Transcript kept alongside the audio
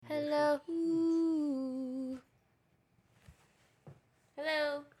Hello.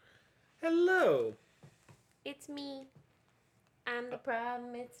 Hello. Hello. It's me. I'm the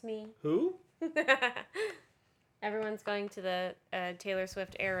problem. It's me. Who? Everyone's going to the Taylor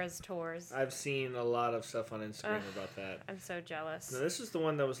Swift Eras tours. I've seen a lot of stuff on Instagram about that. I'm so jealous. Now, this is the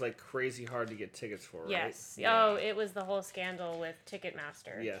one that was like crazy hard to get tickets for, Yes. right? Oh, it was the whole scandal with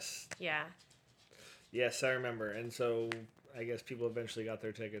Ticketmaster. Yes. Yeah. Yes, I remember. And so I guess people eventually got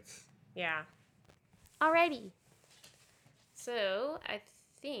their tickets. Yeah. Alrighty. So I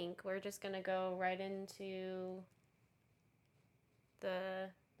think we're just gonna go right into the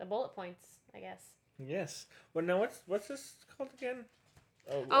bullet points, I guess. Yes. Well, now what's this called again?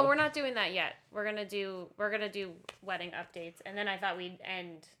 Oh, we're not doing that yet. We're gonna do wedding updates, and then I thought we'd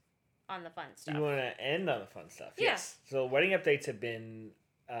end on the fun stuff. You want to end on the fun stuff? Yeah. Yes. So wedding updates have been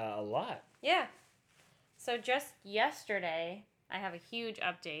a lot. Yeah. So just yesterday, I have a huge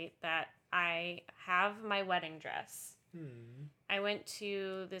update that I have my wedding dress. I went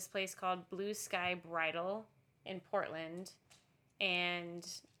to this place called Blue Sky Bridal in Portland, and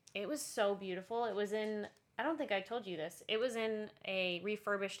it was so beautiful. It was in, I don't think I told you this, it was in a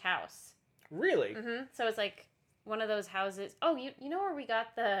refurbished house. Really? Mm-hmm. So it's like one of those houses. Oh, you know where we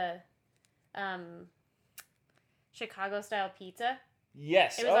got the Chicago-style pizza?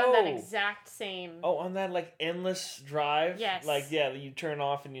 Yes. It was on that exact same... Oh, on that, like, endless drive? Yes. Like, yeah, you turn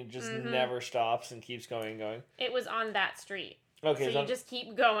off and it just never stops and keeps going and going. It was on that street. Okay. So you just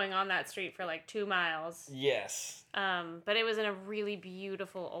keep going on that street for, like, 2 miles. Yes. But it was in a really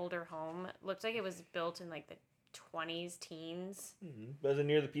beautiful older home. It looked like it was built in, like, the 20s, teens. Was it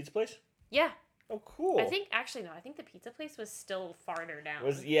near the pizza place? Yeah. Oh, cool. I think the pizza place was still farther down. That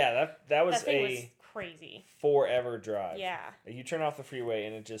was that thing was crazy. Forever drive. Yeah. You turn off the freeway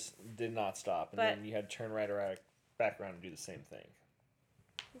and it just did not stop, and then you had to turn back around and do the same thing.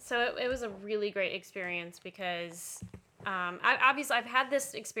 So it was a really great experience because I've had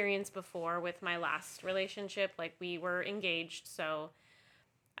this experience before with my last relationship. Like, we were engaged, so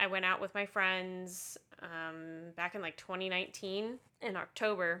I went out with my friends back in like 2019 in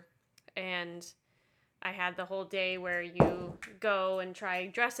October, and I had the whole day where you go and try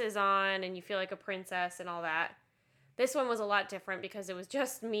dresses on and you feel like a princess and all that. This one was a lot different because it was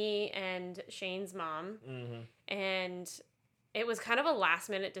just me and Shane's mom. Mm-hmm. And it was kind of a last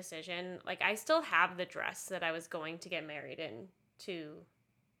minute decision. Like, I still have the dress that I was going to get married in to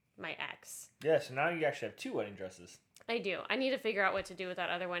my ex. Yeah, so now you actually have 2 wedding dresses. I do. I need to figure out what to do with that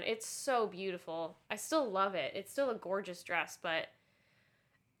other one. It's so beautiful. I still love it. It's still a gorgeous dress, but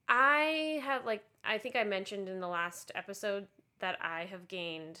I think I mentioned in the last episode that I have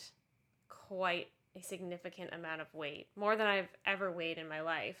gained quite a significant amount of weight, more than I've ever weighed in my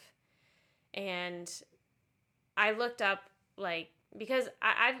life. And I looked up, like, because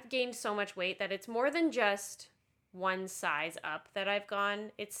I've gained so much weight that it's more than just one size up that I've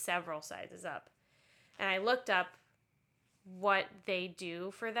gone, it's several sizes up. And I looked up what they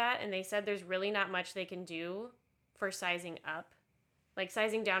do for that, and they said there's really not much they can do for sizing up. Like,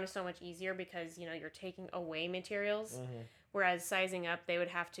 sizing down is so much easier because, you're taking away materials. Mm-hmm. Whereas sizing up, they would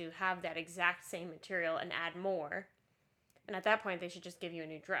have to have that exact same material and add more. And at that point, they should just give you a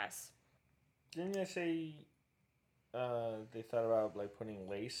new dress. Didn't they say they thought about, like, putting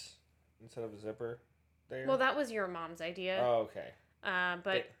lace instead of a zipper there? Well, that was your mom's idea. Oh, okay.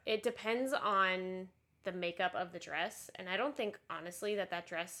 But it depends on the makeup of the dress. And I don't think, honestly, that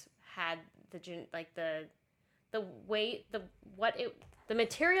dress had the weight, the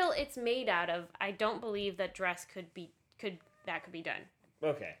material it's made out of. I don't believe that dress could be done.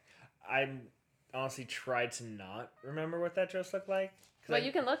 Okay. I honestly tried to not remember what that dress looked like. Well,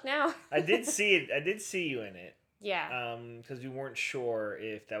 you can look now. I did see it. I did see you in it. Yeah. Because we weren't sure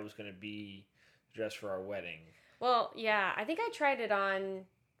if that was going to be the dress for our wedding. Well, yeah. I think I tried it on,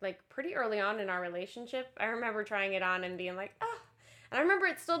 like, pretty early on in our relationship. I remember trying it on and being like, oh. And I remember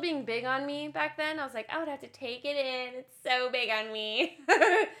it still being big on me back then. I was like, I would have to take it in. It's so big on me.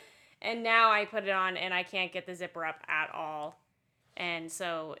 And now I put it on and I can't get the zipper up at all. And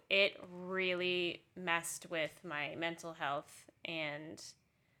so it really messed with my mental health and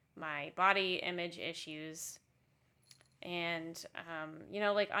my body image issues. And,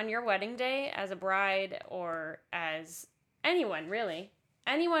 like, on your wedding day as a bride, or as anyone, really,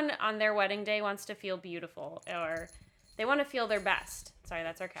 anyone on their wedding day wants to feel beautiful, or they want to feel their best. Sorry,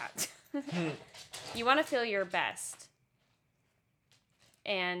 that's our cat. You want to feel your best.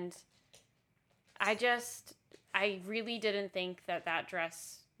 And I really didn't think that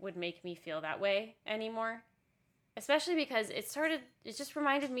dress would make me feel that way anymore. Especially because it just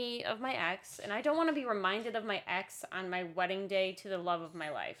reminded me of my ex, and I don't want to be reminded of my ex on my wedding day to the love of my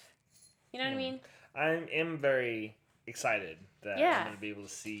life. You know what I mean? I am very excited that Yeah. I'm going to be able to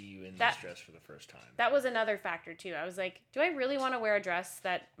see you in That- this dress for the first time. That was another factor too. I was like, do I really want to wear a dress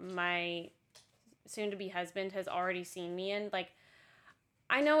that my soon-to-be husband has already seen me in? Like,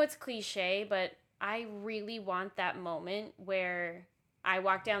 I know it's cliche, but I really want that moment where I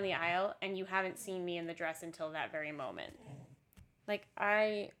walk down the aisle and you haven't seen me in the dress until that very moment. Like,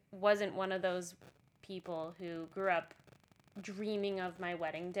 I wasn't one of those people who grew up dreaming of my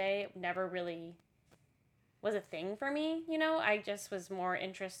wedding day. It never really was a thing for me, you know? I just was more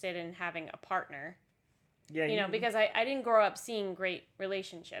interested in having a partner, Yeah, you know, because I didn't grow up seeing great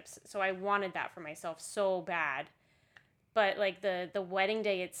relationships. So I wanted that for myself so bad. But like the wedding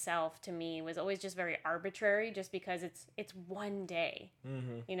day itself to me was always just very arbitrary just because it's one day,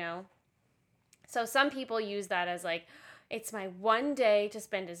 you know? So some people use that as like, it's my one day to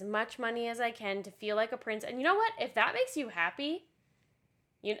spend as much money as I can to feel like a prince. And you know what? If that makes you happy,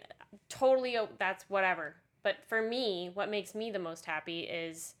 you totally, that's whatever. But for me, what makes me the most happy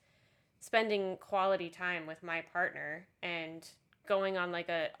is spending quality time with my partner and going on like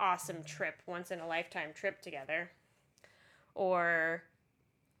a awesome trip, once in a lifetime trip together. Or,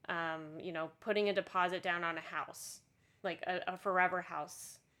 you know, putting a deposit down on a house, like a forever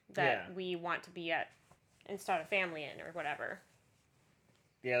house that we want to be at and start a family in or whatever.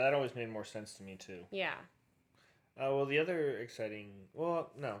 Yeah, that always made more sense to me too. Yeah. Well, the other exciting...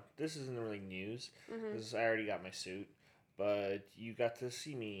 Well, no, this isn't really news. Because I already got my suit. But you got to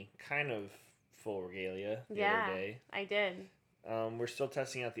see me kind of full regalia the other day. I did. We're still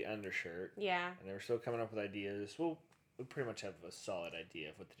testing out the undershirt. Yeah. And we're still coming up with ideas. Well, we pretty much have a solid idea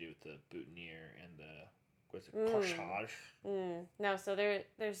of what to do with the boutonniere and the... What's it? Corsage? No, so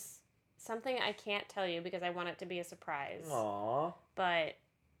there's something I can't tell you because I want it to be a surprise. Aww. But...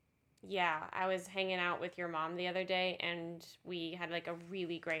 yeah, I was hanging out with your mom the other day, and we had, like, a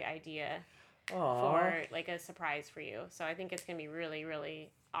really great idea for, like, a surprise for you. So I think it's going to be really, really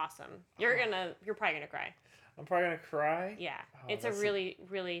awesome. You're probably going to cry. I'm probably going to cry? Yeah. It's a really,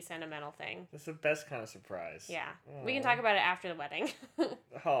 really sentimental thing. That's the best kind of surprise. Yeah. We can talk about it after the wedding.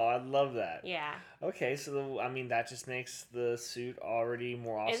 Oh, I love that. Yeah. Okay, so, that just makes the suit already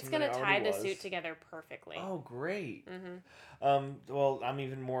more awesome. It's going to tie the suit together perfectly. Oh, great. Well, I'm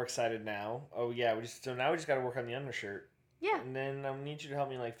even more excited now. Oh, yeah, now we just got to work on the undershirt. Yeah. And then I need you to help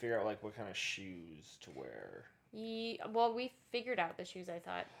me, like, figure out, like, what kind of shoes to wear. Well, we figured out the shoes, I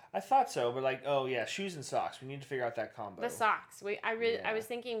thought. I thought so, but, like, shoes and socks. We need to figure out that combo. The socks. I was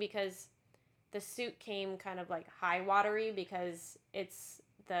thinking because the suit came kind of, like, high-watery because it's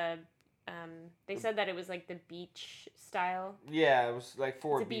the... they said that it was like the beach style. Yeah, it was like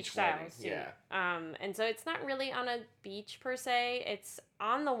for a beach style wedding. suit. Yeah. And so it's not really on a beach per se. It's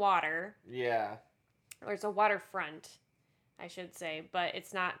on the water. Yeah. Or it's a waterfront, I should say, but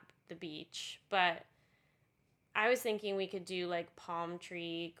it's not the beach. But I was thinking we could do like palm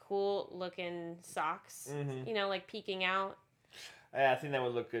tree, cool looking socks. You know, like peeking out. Yeah, I think that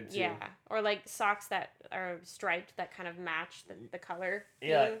would look good too. Yeah, or like socks that are striped that kind of match the color.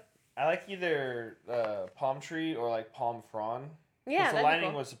 Yeah. theme. I like either palm tree or like palm frond. Yeah, the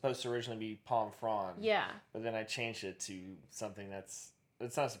lining was supposed to originally be palm frond. Yeah. But then I changed it to something it's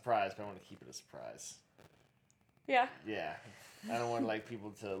not a surprise, but I want to keep it a surprise. Yeah. Yeah. I don't want like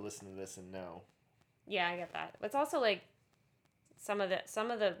people to listen to this and know. Yeah, I get that. It's also like some of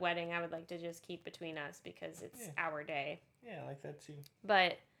the wedding I would like to just keep between us because it's our day. Yeah, I like that too.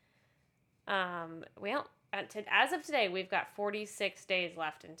 But well, as of today, we've got 46 days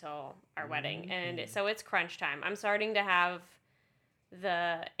left until our wedding, and so it's crunch time. I'm starting to have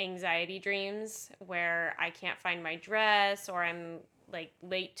the anxiety dreams where I can't find my dress, or I'm like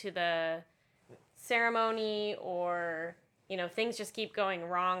late to the ceremony, or you know things just keep going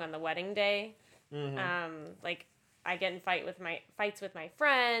wrong on the wedding day. Like I get in fights with my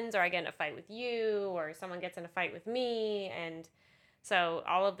friends, or I get in a fight with you, or someone gets in a fight with me, and so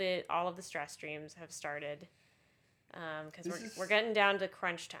all of the stress dreams have started. Because we're getting down to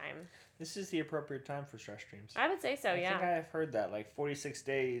crunch time. This is the appropriate time for stress dreams. I would say so, yeah. I think I've heard that. Like 46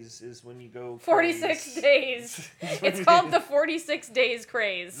 days is when you go 46 days. It's called the 46 days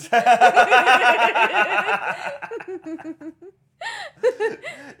craze.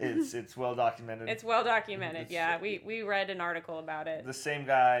 It's well documented. It's well documented, yeah. We read an article about it. The same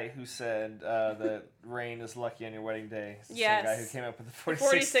guy who said that rain is lucky on your wedding day. Is the same guy who came up with the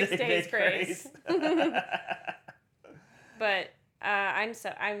 46 days craze. But I'm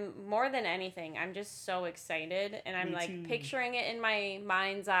more than anything, I'm just so excited, and I'm like picturing it in my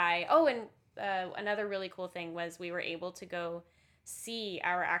mind's eye. Oh, and another really cool thing was we were able to go see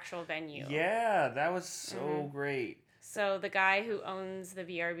our actual venue. Yeah, that was so great. So the guy who owns the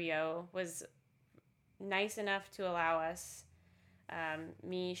VRBO was nice enough to allow us,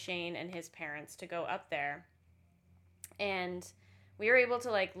 me, Shane, and his parents, to go up there. And we were able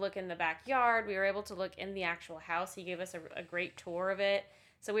to like look in the backyard. We were able to look in the actual house. He gave us a great tour of it.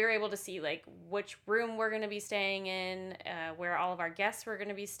 So we were able to see like which room we're going to be staying in, where all of our guests were going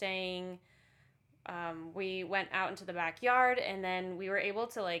to be staying. We went out into the backyard, and then we were able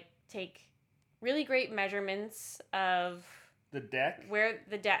to like take really great measurements of the deck, where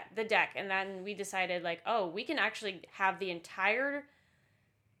the deck, and then we decided like, oh, we can actually have the entire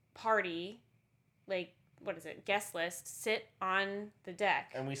party, like, what is it, guest list, sit on the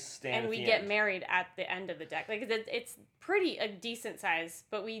deck, and we stand and we get married at the end of the deck. Like, it's pretty a decent size,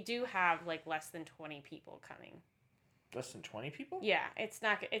 but we do have like less than 20 people coming. Less than 20 people? Yeah, it's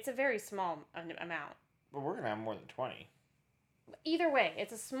a very small amount. But we're gonna have more than 20. Either way,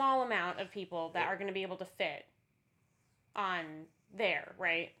 it's a small amount of people that are going to be able to fit on there,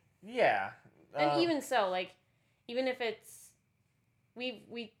 right? Yeah. And even so, like, even if it's,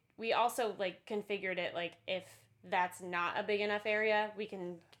 we also like configured it like if that's not a big enough area, we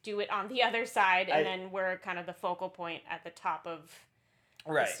can do it on the other side, and then we're kind of the focal point at the top of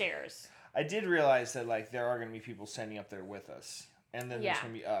the stairs. I did realize that like there are going to be people standing up there with us. And then there's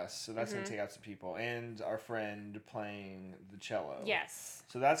going to be us. So that's going to take out some people. And our friend playing the cello. Yes.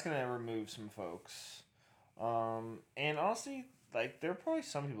 So that's going to remove some folks. And honestly, like, there are probably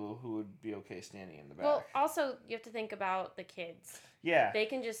some people who would be okay standing in the back. Well, also, you have to think about the kids. Yeah. They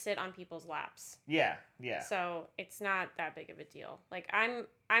can just sit on people's laps. Yeah, yeah. So it's not that big of a deal. Like, I'm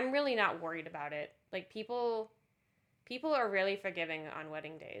really not worried about it. Like, people are really forgiving on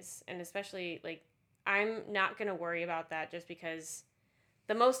wedding days. And especially, like, I'm not going to worry about that just because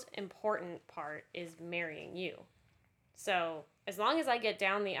the most important part is marrying you. So as long as I get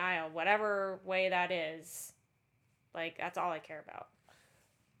down the aisle, whatever way that is, like, that's all I care about.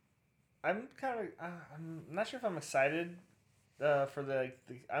 I'm not sure if I'm excited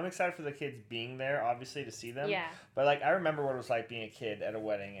I'm excited for the kids being there, obviously, to see them. Yeah. But, like, I remember what it was like being a kid at a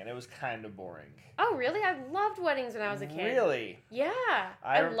wedding, and it was kind of boring. Oh, really? I loved weddings when I was a kid. Really? Yeah.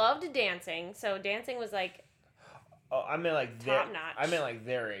 I loved dancing. So dancing was, like, I meant, like, top notch. I meant, like,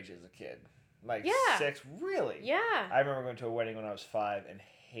 their age as a kid. Like, 6? Really? Yeah. I remember going to a wedding when I was 5 and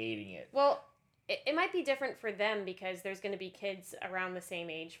hating it. Well, it might be different for them because there's going to be kids around the same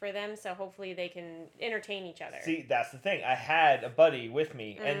age for them, so hopefully they can entertain each other. See, that's the thing. I had a buddy with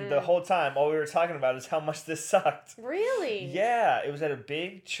me, and the whole time, all we were talking about is how much this sucked. Really? Yeah, it was at a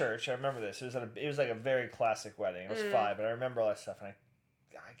big church. I remember this. It was like a very classic wedding. I was 5, but I remember all that stuff, and I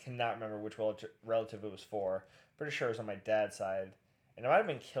cannot remember which relative it was for. Pretty sure it was on my dad's side, and it might have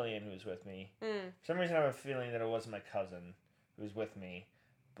been Killian who was with me. For some reason, I have a feeling that it wasn't my cousin who was with me,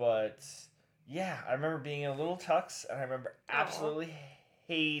 but yeah, I remember being in a little tux, and I remember absolutely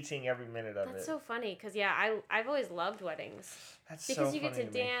hating every minute of it. That's so funny, because, yeah, I've always loved weddings. That's because so you get to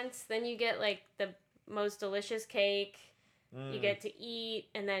dance, then you get, like, the most delicious cake, you get to eat,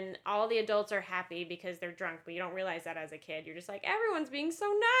 and then all the adults are happy because they're drunk, but you don't realize that as a kid. You're just like, everyone's being so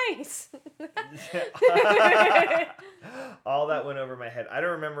nice. All that went over my head. I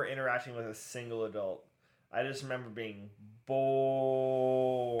don't remember interacting with a single adult. I just remember being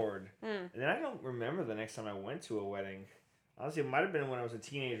bored. And then I don't remember the next time I went to a wedding. Honestly, it might have been when I was a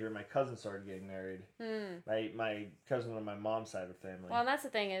teenager and my cousin started getting married. My cousin on my mom's side of the family. Well, and that's the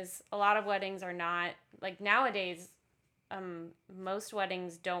thing is, a lot of weddings are not, like, nowadays, most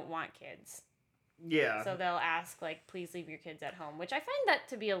weddings don't want kids. Yeah. So they'll ask, like, please leave your kids at home, which I find that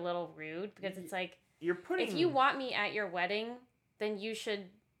to be a little rude, because it's like, if you want me at your wedding, then you should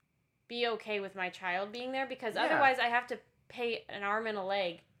be okay with my child being there, because otherwise I have to pay an arm and a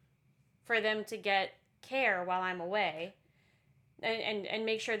leg for them to get care while I'm away, and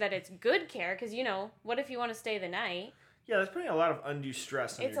make sure that it's good care, because, you know, what if you want to stay the night? Yeah, that's putting a lot of undue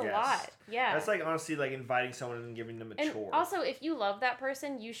stress on your guests. It's a lot, yeah. That's like, honestly, like inviting someone and giving them a chore. Also, if you love that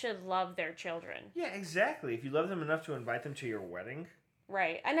person, you should love their children. Yeah, exactly. If you love them enough to invite them to your wedding.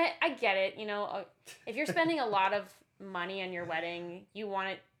 Right, and I get it, you know, if you're spending a lot of money on your wedding, you want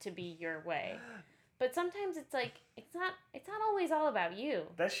it to be your way. But sometimes it's like, it's not always all about you.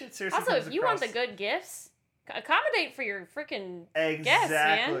 That shit seriously Also, if you want the good gifts, accommodate for your freaking guests,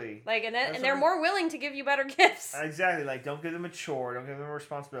 man. Like, and they're more willing to give you better gifts. Exactly. Like, don't give them a chore. Don't give them a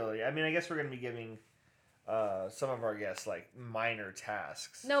responsibility. I mean, I guess we're going to be giving some of our guests, like, minor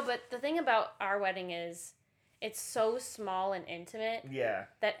tasks. No, but the thing about our wedding is, it's so small and intimate. Yeah.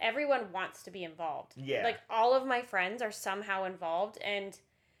 That everyone wants to be involved. Yeah. Like, all of my friends are somehow involved, and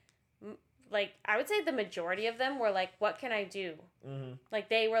like, I would say the majority of them were like, what can I do? Mm-hmm. Like,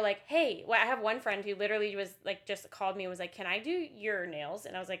 they were like, hey, well, I have one friend who literally was like, just called me and was like, can I do your nails?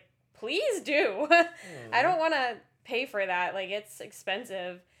 And I was like, please do. I don't want to pay for that. Like, it's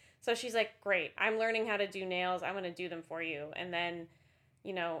expensive. So she's like, great, I'm learning how to do nails. I'm going to do them for you. And then,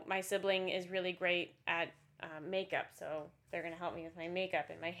 you know, my sibling is really great at makeup. So they're going to help me with my makeup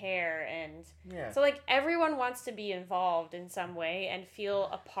and my hair. And so, like, everyone wants to be involved in some way and feel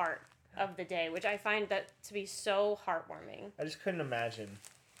a part of the day, which I find that to be so heartwarming. I just couldn't imagine.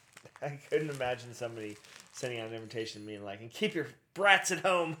 I couldn't imagine somebody sending out an invitation and being like, and keep your brats at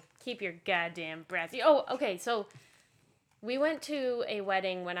home. Keep your goddamn brats. Oh, okay, so we went to a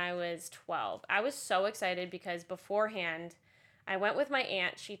wedding when I was 12. I was so excited because beforehand, I went with my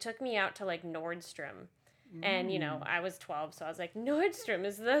aunt. She took me out to, like, Nordstrom. And, you know, I was 12, so I was like, Nordstrom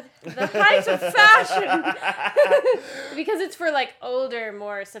is the height of fashion. Because it's for, like, older,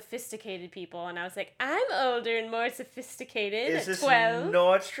 more sophisticated people. And I was like, I'm older and more sophisticated is at 12. Is this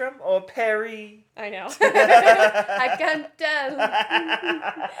Nordstrom or Perry? I know. I can't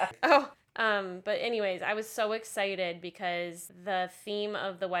tell. But anyways, I was so excited because the theme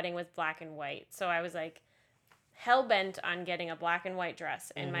of the wedding was black and white. So I was, like, hell-bent on getting a black and white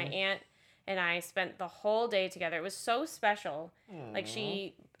dress. And my aunt and I spent the whole day together. It was so special. Aww. Like,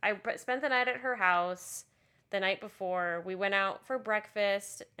 I spent the night at her house the night before. We went out for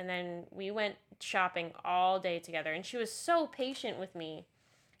breakfast, and then we went shopping all day together. And she was so patient with me.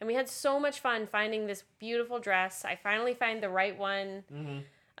 And we had so much fun finding this beautiful dress. I finally find the right one.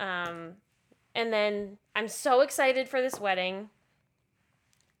 And then I'm so excited for this wedding.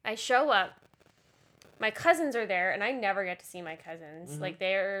 I show up. My cousins are there, and I never get to see my cousins. Like,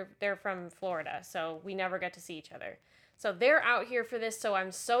 they're from Florida, so we never get to see each other. So they're out here for this, so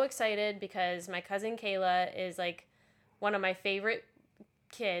I'm so excited because my cousin Kayla is, like, one of my favorite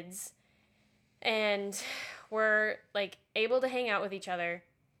kids. And we're, like, able to hang out with each other.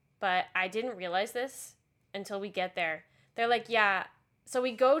 But I didn't realize this until we get there. They're like, yeah. So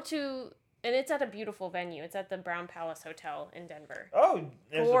we go to, and it's at a beautiful venue. It's at the Brown Palace Hotel in Denver. Oh,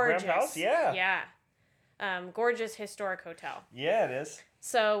 there's the Brown Palace? Yeah. Yeah. Gorgeous historic hotel. Yeah, it is.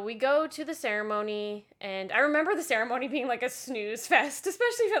 So we go to the ceremony, and I remember the ceremony being like a snooze fest,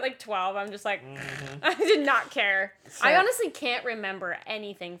 especially at like 12. I'm just like, I did not care. So, I honestly can't remember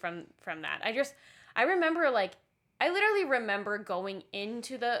anything from that. I remember, like, I literally remember going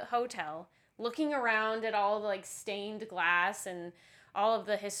into the hotel, looking around at all the, like, stained glass and all of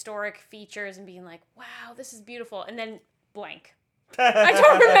the historic features and being like, wow, this is beautiful. And then blank. I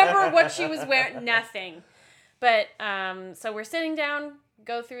don't remember what she was wearing. Nothing. But, so we're sitting down,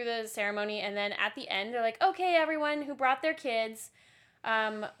 go through the ceremony, and then at the end, they're like, okay, everyone who brought their kids,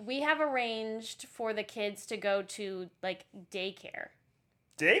 we have arranged for the kids to go to, like, daycare.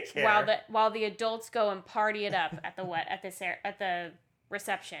 Daycare? While the adults go and party it up at the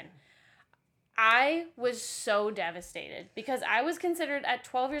reception. I was so devastated because I was considered, at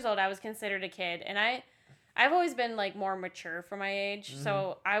 12 years old, I was considered a kid, and I've always been, like, more mature for my age,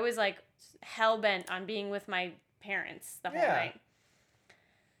 so I was, like, hell-bent on being with my parents the whole night.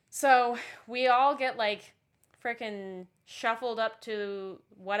 So we all get, like, frickin' shuffled up to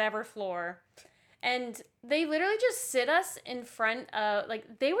whatever floor, and they literally just sit us in front of,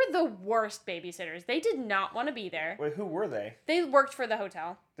 like, they were the worst babysitters. They did not want to be there. Wait, who were they? They worked for the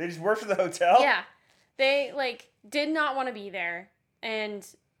hotel. They just worked for the hotel? Yeah. They, like, did not want to be there, and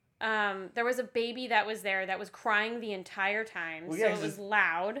there was a baby that was there that was crying the entire time, so it was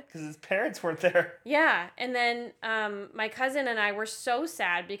loud. Because his parents weren't there. Yeah, and then my cousin and I were so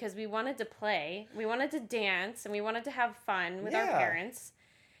sad because we wanted to play, we wanted to dance, and we wanted to have fun with our parents.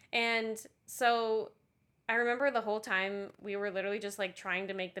 And so I remember the whole time we were literally just, like, trying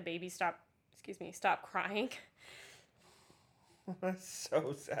to make the baby stop crying. That's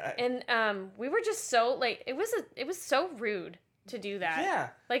so sad. And we were just so, like, it was so rude to do that. Yeah.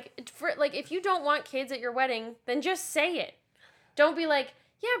 Like, if you don't want kids at your wedding, then just say it. Don't be like,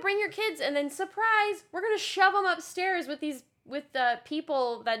 yeah, bring your kids, and then surprise, we're gonna shove them upstairs with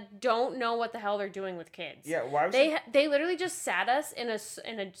people that don't know what the hell they're doing with kids. Yeah, why was they literally just sat us in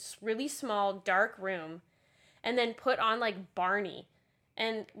a really small dark room, and then put on, like, Barney,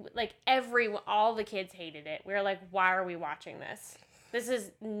 and, like, all the kids hated it. We were like, why are we watching this? This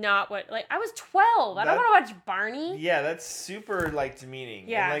is not what, like, I was 12. I don't want to watch Barney. Yeah, that's super, like, demeaning.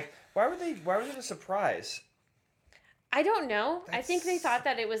 Yeah. And, like, why were they a surprise? I don't know. I think they thought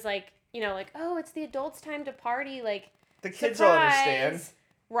that it was, like, you know, like, oh, it's the adults' time to party, like, the kids surprise. will understand.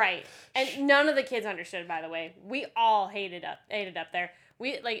 Right. And none of the kids understood, by the way. We all ate it up there.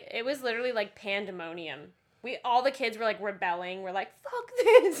 It was literally like pandemonium. all the kids were like rebelling. We're like, fuck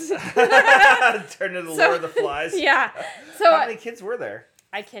this. Turn to the Lord of the Flies. Yeah. So how many kids were there?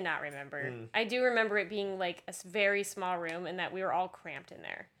 I cannot remember. I do remember it being like a very small room and that we were all cramped in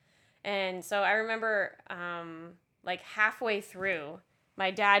there. And so I remember like halfway through,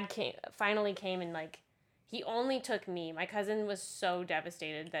 my dad finally came and like, he only took me. My cousin was so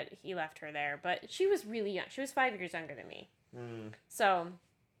devastated that he left her there. But she was really young. She was 5 years younger than me. So,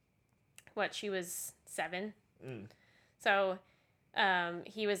 she was 7? So,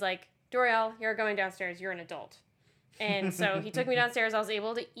 he was like, Doriel, you're going downstairs. You're an adult. And so he took me downstairs. I was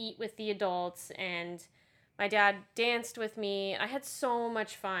able to eat with the adults. And my dad danced with me. I had so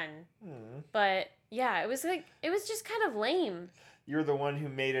much fun. But, yeah, it was just kind of lame. You're the one who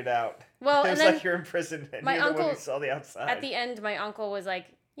made it out. Well, it was like you're in prison and my you're uncle, the one who saw the outside. At the end, my uncle was like,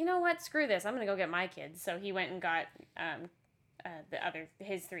 you know what? Screw this. I'm going to go get my kids. So he went and got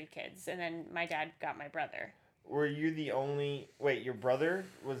his 3 kids. And then my dad got my brother. Were you the only... Wait, your brother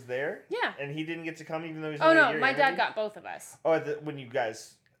was there? Yeah. And he didn't get to come even though he's only a year my dad got both of us. Oh, when you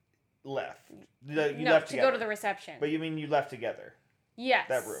guys left? You left together. To go to the reception. But you mean you left together? Yes.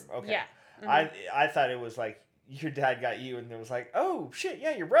 That room, okay. Yeah. Mm-hmm. I thought it was like your dad got you and it was like, oh, shit,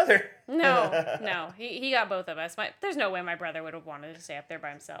 yeah, your brother. No. He got both of us. There's no way my brother would have wanted to stay up there by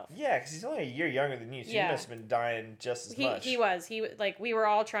himself. Yeah, because he's only a year younger than you, so you must have been dying just as much. He was. We were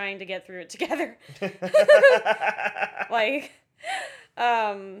all trying to get through it together.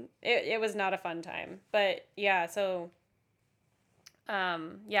 It was not a fun time. But, yeah, so...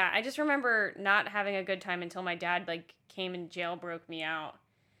 I just remember not having a good time until my dad, came and jailbroke me out.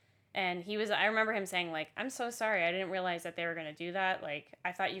 And I remember him saying, I'm so sorry. I didn't realize that they were going to do that.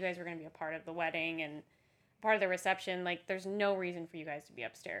 I thought you guys were going to be a part of the wedding and part of the reception. There's no reason for you guys to be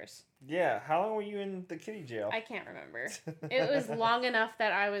upstairs. Yeah. How long were you in the kiddie jail? I can't remember. It was long enough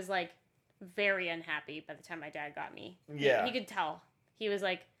that I was, very unhappy by the time my dad got me. Yeah. He could tell. He was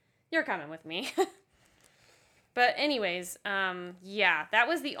like, you're coming with me. But anyways, that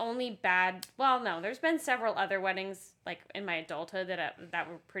was the only bad... Well, no, there's been several other weddings, in my adulthood that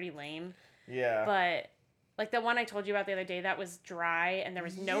were pretty lame. Yeah. But, the one I told you about the other day, that was dry, and there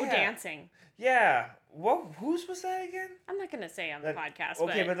was no dancing. Yeah. Whose was that again? I'm not going to say on the podcast,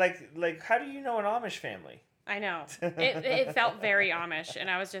 okay, but how do you know an Amish family? I know. It felt very Amish, and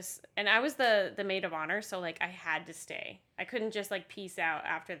I was the maid of honor, so, I had to stay. I couldn't just, peace out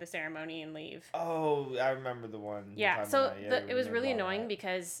after the ceremony and leave. Oh, I remember the one. Yeah, so it was really annoying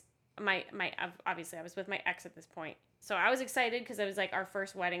because obviously I was with my ex at this point. So I was excited because it was, our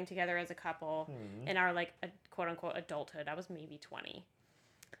first wedding together as a couple in our, a quote-unquote adulthood. I was maybe 20.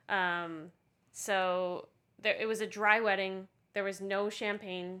 So it was a dry wedding. There was no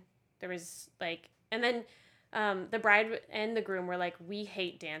champagne. There was, and then... the bride and the groom were like, we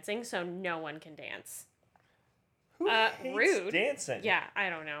hate dancing, so no one can dance. Who hates rude. Dancing? Yeah, I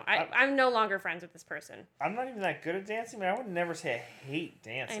don't know. I'm no longer friends with this person. I'm not even that good at dancing, but I would never say I hate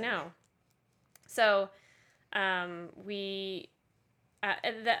dancing. I know. So, that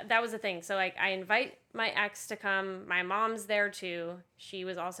was the thing. So, I invite my ex to come. My mom's there, too. She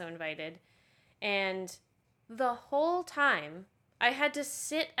was also invited. And the whole time... I had to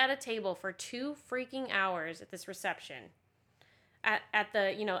sit at a table for 2 freaking hours at this reception, at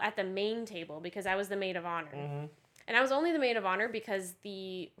the main table because I was the maid of honor, and I was only the maid of honor because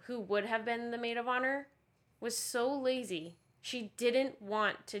who would have been the maid of honor was so lazy. She didn't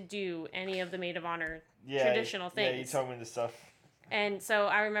want to do any of the maid of honor traditional things. Yeah, you told me this stuff. And so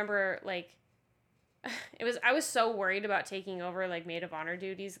I remember I was so worried about taking over maid of honor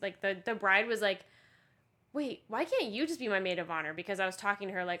duties. The bride was like, wait, why can't you just be my maid of honor? Because I was talking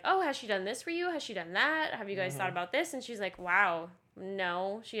to her oh, has she done this for you? Has she done that? Have you guys thought about this? And she's like, wow,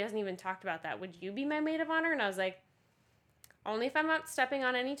 no, she hasn't even talked about that. Would you be my maid of honor? And I was like, only if I'm not stepping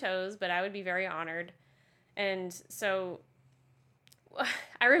on any toes, but I would be very honored. And so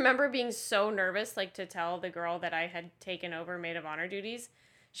I remember being so nervous, to tell the girl that I had taken over maid of honor duties.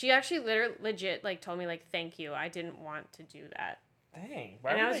 She actually legit, told me, thank you. I didn't want to do that. Dang.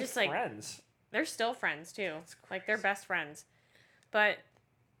 Why were they friends? They're still friends, too. They're best friends. But,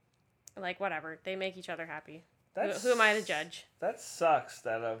 whatever. They make each other happy. Who am I to judge? That sucks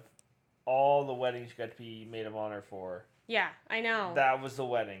that of all the weddings you got to be maid of honor for. Yeah, I know. That was the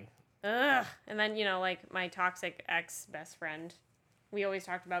wedding. Ugh. And then, my toxic ex-best friend. We always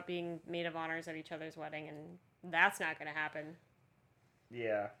talked about being maid of honors at each other's wedding, and that's not going to happen.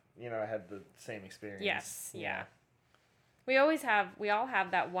 Yeah. I had the same experience. Yes, yeah. We all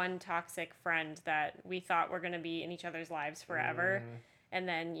have that one toxic friend that we thought were going to be in each other's lives forever. And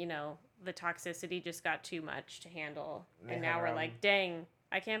then, the toxicity just got too much to handle. And now we're like, dang,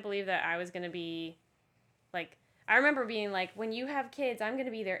 I can't believe that I was going to be Like, I remember being like, when you have kids, I'm going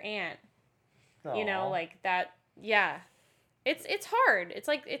to be their aunt. Aww. You know, like that. Yeah. It's hard. It's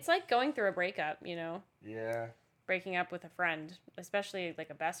like going through a breakup, you know? Yeah. Breaking up with a friend, especially like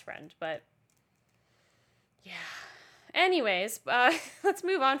a best friend. But, yeah. Anyways, let's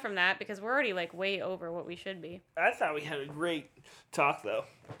move on from that because we're already like way over what we should be. I thought we had a great talk, though.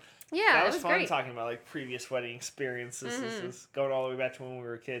 Yeah, that was fun great. Talking about like previous wedding experiences. This is going all the way back to when we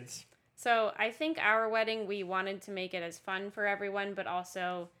were kids. So I think our wedding, we wanted to make it as fun for everyone, but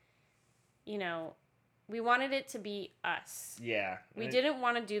also, you know, we wanted it to be us. Yeah. We didn't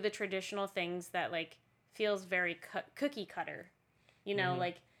want to do the traditional things that like feels very cookie cutter. You know,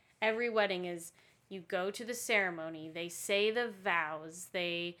 like every wedding is you go to the ceremony, they say the vows,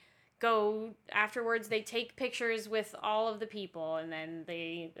 they go afterwards, they take pictures with all of the people, and then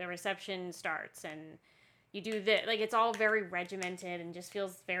the reception starts, and you do this. Like, it's all very regimented and just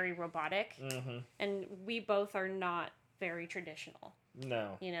feels very robotic. And we both are not very traditional.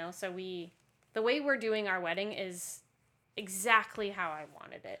 No. You know, so the way we're doing our wedding is exactly how I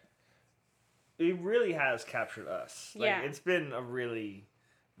wanted it. It really has captured us. Like, yeah. It's been a really,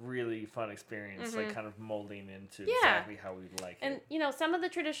 really fun experience, like kind of molding into exactly how we like it. And, you know, some of the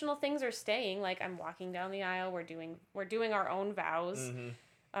traditional things are staying. Like, I'm walking down the aisle. We're doing our own vows.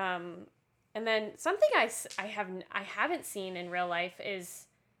 And then something I haven't seen in real life is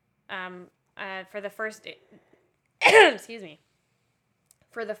for the first excuse me.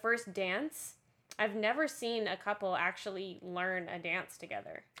 For the first dance, I've never seen a couple actually learn a dance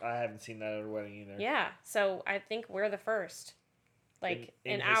together. I haven't seen that at a wedding either. Yeah, so I think we're the first. Like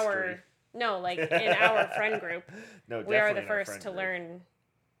in in our in our friend group, no, we are the first to learn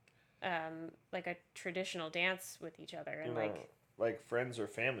like a traditional dance with each other and like friends or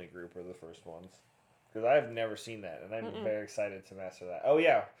family group are the first ones. Because I've never seen that, and I'm very excited to master that. Oh,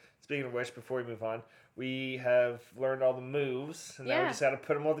 yeah. Speaking of which, before we move on, we have learned all the moves, and now we just got to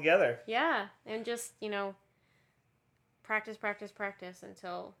put them all together. Yeah, and just, you know, practice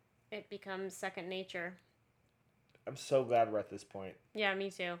until it becomes second nature. I'm so glad we're at this point. Yeah,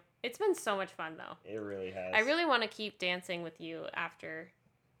 me too. It's been so much fun, though. It really has. I really want to keep dancing with you after.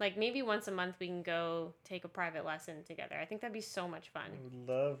 Like, maybe once a month we can go take a private lesson together. I think that'd be so much fun. I would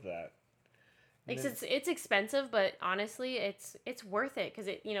love that. Like, it's expensive, but honestly, it's worth it because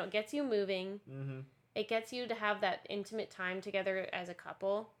it, you know, it gets you moving. It gets you to have that intimate time together as a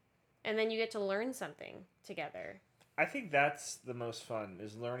couple, and then you get to learn something together. I think that's the most fun,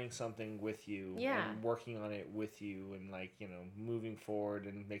 is learning something with you and working on it with you and, like, you know, moving forward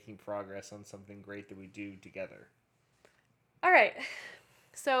and making progress on something great that we do together. All right.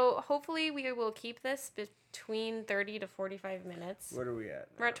 So hopefully we will keep this between 30 to 45 minutes. What are we at?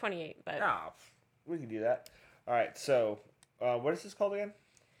 We're at 28, but... Oh, we can do that. All right, so what is this called again?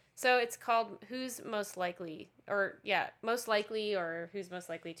 So it's called Who's Most Likely, or Most Likely, or Who's Most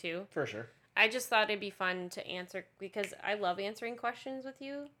Likely To. For sure. I just thought it'd be fun to answer because I love answering questions with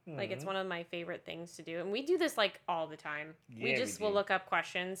you. Like, it's one of my favorite things to do. And we do this, like, all the time. Yeah, we will do. look up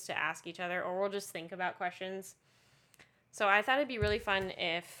questions to ask each other, or we'll just think about questions. So I thought it'd be really fun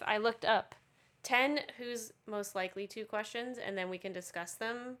if I looked up 10 Who's Most Likely To questions, and then we can discuss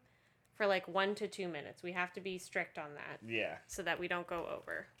them for, like, 1 to 2 minutes. We have to be strict on that. Yeah. So that we don't go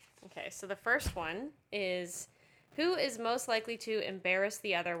over. Okay, so the first one is, who is most likely to embarrass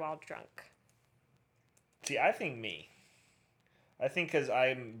the other while drunk? See, I think me. I think because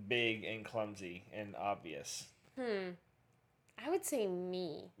I'm big and clumsy and obvious. I would say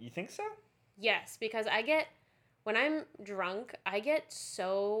me. You think so? Yes, because when I'm drunk, I get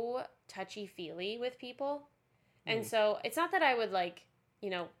so touchy-feely with people. And so it's not that I would, like, you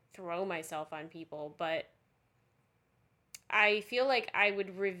know, throw myself on people, but I feel like I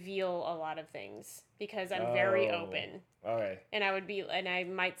would reveal a lot of things because I'm very open. Okay. And I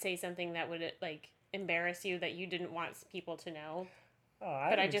might say something that would, like, embarrass you that you didn't want people to know.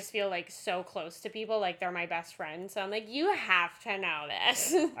 But I just feel like so close to people, like they're my best friends. So I'm like, you have to know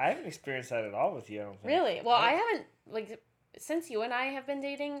this. I haven't experienced that at all with you, I don't think. Really? Well, I haven't, like, since you and I have been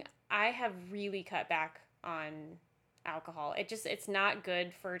dating, I have really cut back on alcohol. It's not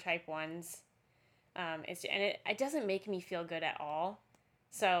good for type 1s. It doesn't make me feel good at all.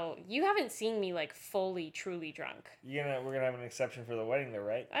 So you haven't seen me, like, fully, truly drunk. We're gonna have an exception for the wedding, though,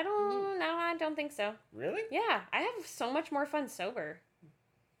 right? I don't think so. Really? Yeah, I have so much more fun sober.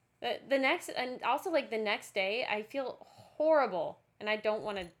 The next day, I feel horrible, and I don't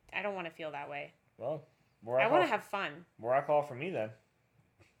want to feel that way. Well, I want to have fun. More alcohol for me, then.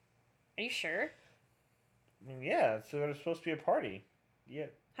 Are you sure? I mean, yeah, so there's supposed to be a party. Yeah.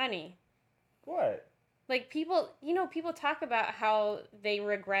 Honey. What? Like, people talk about how they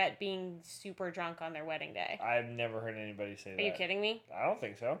regret being super drunk on their wedding day. I've never heard anybody say that. Are you kidding me? I don't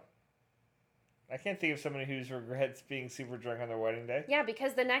think so. I can't think of somebody who regrets being super drunk on their wedding day. Yeah,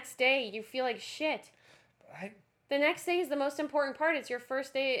 because the next day you feel like shit. The next day is the most important part. It's your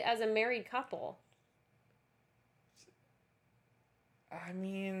first day as a married couple. I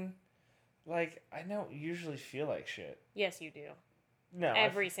mean, like, I don't usually feel like shit. Yes, you do. No.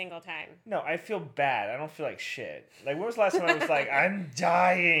 Every single time. No, I feel bad. I don't feel like shit. Like, when was the last time I was like, I'm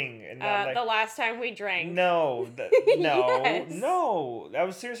dying? And not like, the last time we drank. No. Yes. No. I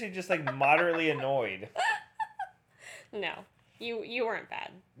was seriously just, like, moderately annoyed. No. You weren't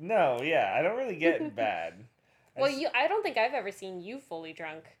bad. No, yeah. I don't really get bad. I don't think I've ever seen you fully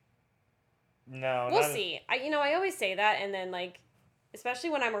drunk. No. We'll see. I always say that, and then, like,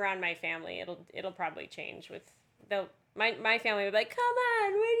 especially when I'm around my family, it'll probably change with my family would be like, come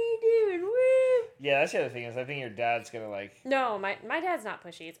on, what are you doing? Woo! Yeah, that's the other thing is I think your dad's gonna like. No, my dad's not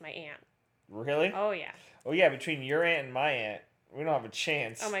pushy. It's my aunt. Really? Oh yeah. Oh yeah, between your aunt and my aunt, we don't have a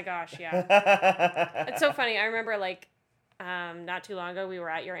chance. Oh my gosh, yeah. It's so funny. I remember like, not too long ago we were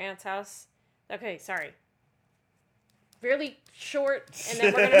at your aunt's house. Okay, sorry. Really short, and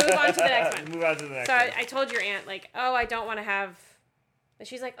then we're gonna move on to the next one. Move on to the next so one. I told your aunt like, oh, I don't want to have. And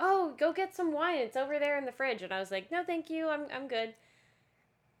she's like, oh, go get some wine. It's over there in the fridge. And I was like, no, thank you. I'm good.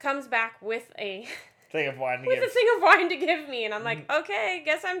 Comes back with a thing of wine to with a thing of wine to give me, and I'm like, okay,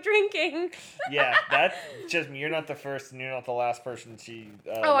 guess I'm drinking. Yeah, that's just me. You're not the first, and you're not the last person she.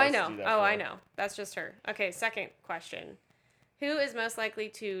 I know. I know. That's just her. Okay, second question: who is most likely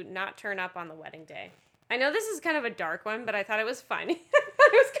to not turn up on the wedding day? I know this is kind of a dark one, but I thought it was funny.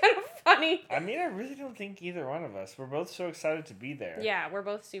 It was kind of funny. I mean, I really don't think either one of us. We're both so excited to be there. Yeah, we're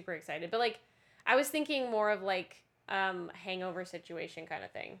both super excited. But, like, I was thinking more of, like, hangover situation kind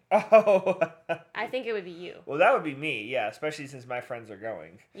of thing. Oh. I think it would be you. Well, that would be me, yeah, especially since my friends are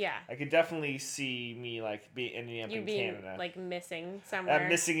going. Yeah. I could definitely see me, like, ending up in Canada. Like, missing somewhere. I'm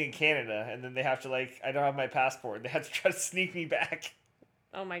missing in Canada, and then they have to, like, I don't have my passport. They have to try to sneak me back.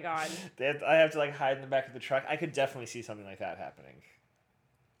 Oh, my God. I have to, like, hide in the back of the truck. I could definitely see something like that happening.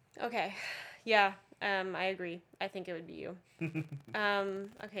 Okay. Yeah, I agree. I think it would be you.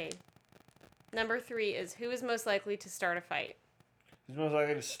 Okay. Number 3 is who is most likely to start a fight? Who's most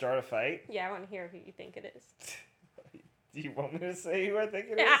likely to start a fight? Yeah, I want to hear who you think it is. Do you want me to say who I think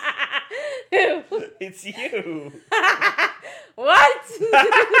it is? Who? It's you. What?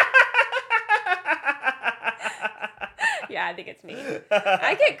 Yeah, I think it's me.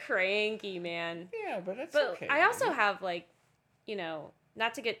 I get cranky, man. Yeah, but that's okay. I also have, like, you know,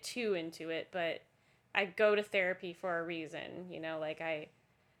 not to get too into it, but I go to therapy for a reason. You know, like, I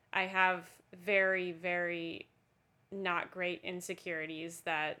have very, very not great insecurities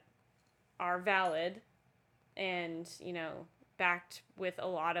that are valid and, you know, backed with a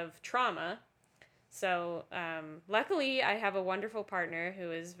lot of trauma. So, luckily, I have a wonderful partner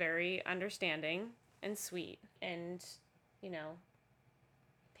who is very understanding and sweet and, you know,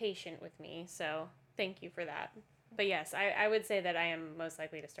 patient with me. So, thank you for that. But yes, I would say that I am most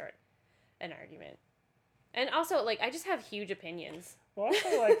likely to start an argument. And also, like, I just have huge opinions. Well, I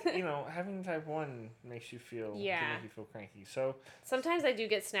feel like, you know, having type 1 makes you feel, yeah. can make you feel cranky. So sometimes I do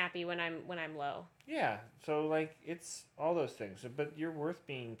get snappy when I'm low. Yeah, so, like, it's all those things. But you're worth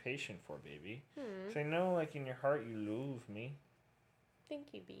being patient for, baby. So I know, like, in your heart you love me.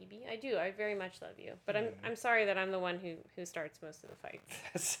 Thank you, baby. I do. I very much love you. But I'm sorry that I'm the one who starts most of the fights.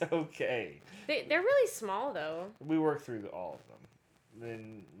 That's okay. They're really small, though. We work through all of them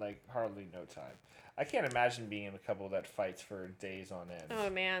in, like, hardly no time. I can't imagine being in a couple that fights for days on end. Oh,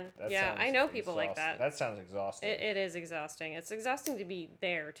 man. Yeah, I know people like that. That sounds exhausting. It is exhausting. It's exhausting to be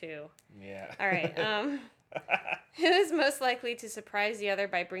there, too. Yeah. All right. Who is most likely to surprise the other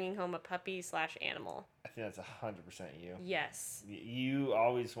by bringing home a puppy/animal? I think that's 100% you. Yes. You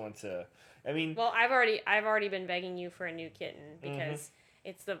always want to. I mean. Well, I've already been begging you for a new kitten because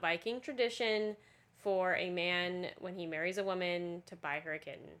it's the Viking tradition for a man when he marries a woman to buy her a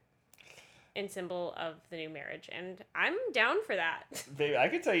kitten in symbol of the new marriage, and I'm down for that. Baby, I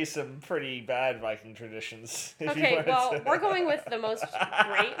could tell you some pretty bad Viking traditions. Okay, well, we're going with the most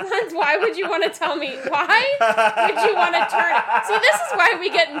great ones. Why would you want to tell me? Why would you want to turn? See, this is why we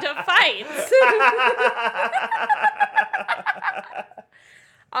get into fights.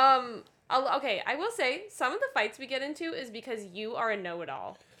 Okay, I will say some of the fights we get into is because you are a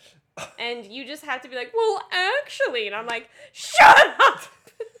know-it-all, and you just have to be like, well, actually, and I'm like, shut up.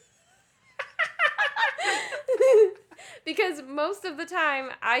 Because most of the time,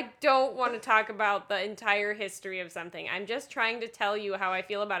 I don't want to talk about the entire history of something. I'm just trying to tell you how I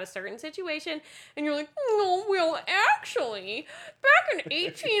feel about a certain situation, and you're like, "No, well, actually, back in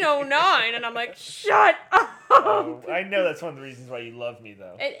 1809," and I'm like, "Shut up!" Oh, I know that's one of the reasons why you love me,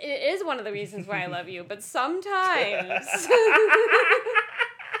 though. It is one of the reasons why I love you, but sometimes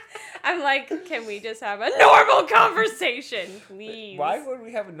I'm like, can we just have a normal conversation, please? Why would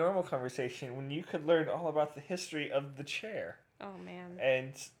we have a normal conversation when you could learn all about the history of the chair? Oh, man.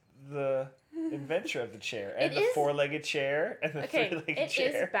 And the inventor of the chair. And the four-legged chair. And the three-legged chair.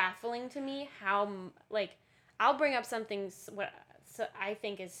 It is baffling to me how, like, I'll bring up something what I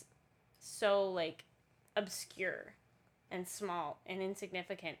think is so, like, obscure and small and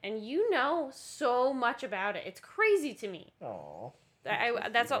insignificant. And you know so much about it. It's crazy to me. Aww.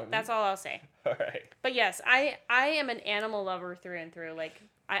 That's all I'll say. All right. But yes, I am an animal lover through and through. Like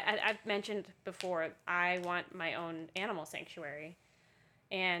I've mentioned before, I want my own animal sanctuary,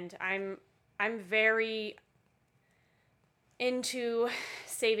 and I'm very into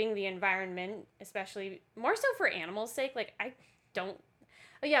saving the environment, especially more so for animals' sake. Like I don't.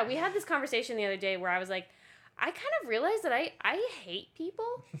 Oh yeah, we had this conversation the other day where I was like, I kind of realized that I hate people.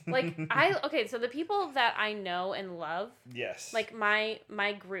 Like, so the people that I know and love. Yes. Like, my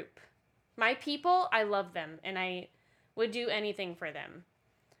group. My people, I love them. And I would do anything for them.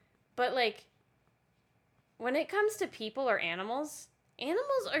 But, like, when it comes to people or animals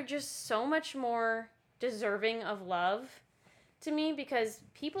are just so much more deserving of love to me. Because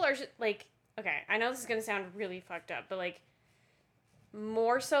people are, like, okay, I know this is going to sound really fucked up. But, like,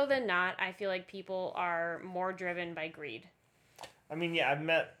 more so than not, I feel like people are more driven by greed. I mean, yeah, I've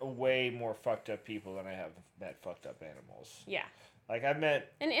met way more fucked up people than I have met fucked up animals. Yeah. Like, I've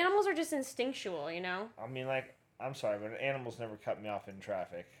met... And animals are just instinctual, you know? I mean, like, I'm sorry, but animals never cut me off in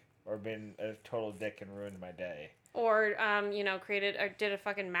traffic or been a total dick and ruined my day. Or, you know, did a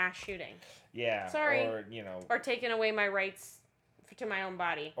fucking mass shooting. Yeah. Sorry. Or, you know... Or taken away my rights to my own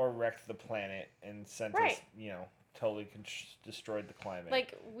body. Or wrecked the planet and sent us, you know... totally destroyed the climate.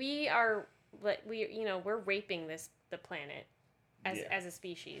 Like we're raping the planet as a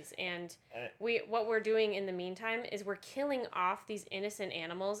species, and what we're doing in the meantime is we're killing off these innocent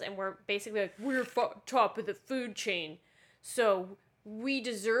animals, and we're basically like, we're top of the food chain, so we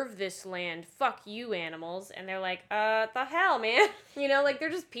deserve this land. Fuck you, animals. And they're like, the hell, man. You know, like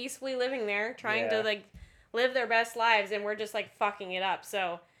they're just peacefully living there, trying to like live their best lives, and we're just like fucking it up.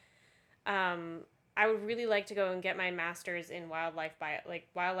 So, I would really like to go and get my master's in wildlife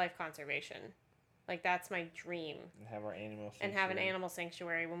conservation. Like, that's my dream. And have our animal sanctuary. And have an animal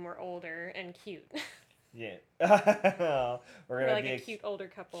sanctuary when we're older and cute. Yeah. We're like a cute older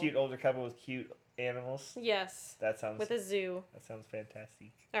couple. Cute older couple with cute animals. Yes. That sounds... with a zoo. That sounds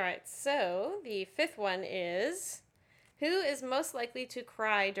fantastic. All right, so the fifth one is, who is most likely to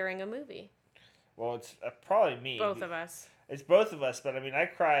cry during a movie? Well, it's probably me. Both of us. It's both of us, but I mean, I'm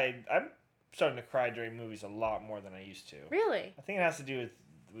starting to cry during movies a lot more than I used to. Really? I think it has to do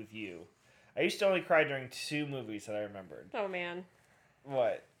with you. I used to only cry during 2 movies that I remembered. Oh, man.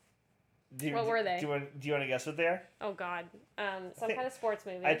 What? What were they? Do you want to guess what they are? Oh, God. Some kind of sports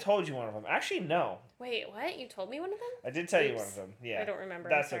movie. I told you one of them. Actually, no. Wait, what? You told me one of them? I did tell you one of them. Yeah. I don't remember.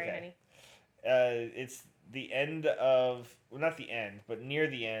 That's I'm sorry, okay. honey. It's the end of... Well, not the end, but near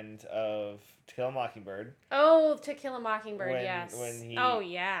the end of To Kill a Mockingbird. Oh, To Kill a Mockingbird, yes. When he... Oh,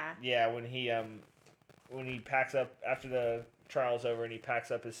 yeah. Yeah, when he packs up... After the trial's over and he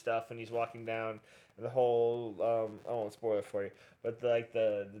packs up his stuff and he's walking down... The whole, I won't spoil it for you, but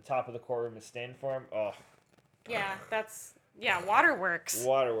the top of the courtroom is standing for him. Oh. Yeah, Waterworks.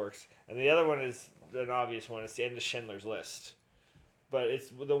 Waterworks. And the other one is an obvious one. It's the end of Schindler's List. But it's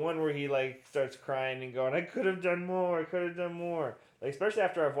the one where he, like, starts crying and going, I could have done more. Like, especially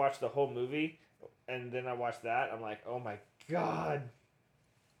after I've watched the whole movie, and then I watch that, I'm like, oh my God.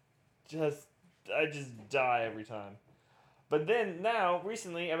 I just die every time. But then now,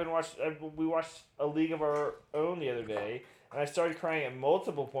 recently, we watched A League of Our Own the other day, and I started crying at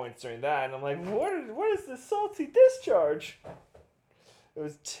multiple points during that, and I'm like, what is this salty discharge? It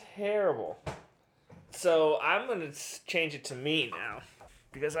was terrible. So I'm going to change it to me now,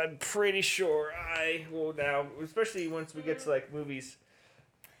 because I'm pretty sure I will now, especially once we get to, like, movies.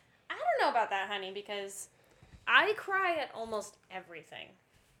 I don't know about that, honey, because I cry at almost everything.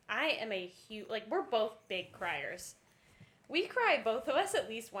 I am a huge, like, we're both big criers. We cry, both of us, at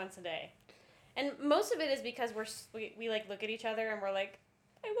least once a day. And most of it is because we like, look at each other and we're like,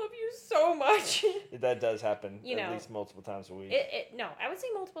 I love you so much. That does happen at least multiple times a week. No, I would say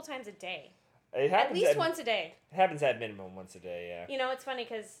multiple times a day. It happens at least once a day. It happens at minimum once a day, yeah. You know, it's funny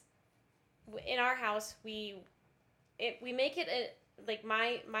because in our house, we make it like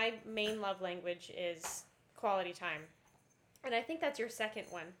my main love language is quality time, and I think that's your second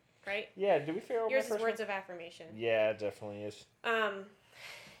one, right? Yeah. Did we figure out yours is words of affirmation? Yeah, it definitely is.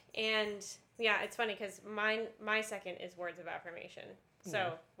 And yeah, it's funny because my second is words of affirmation.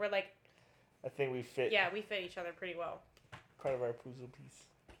 So we're like, I think we fit. Yeah, we fit each other pretty well. Part of our puzzle piece.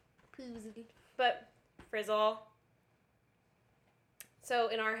 But Frizzle. So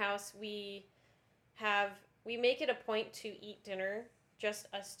in our house, we make it a point to eat dinner, just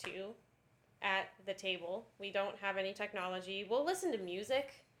us two, at the table. We don't have any technology. We'll listen to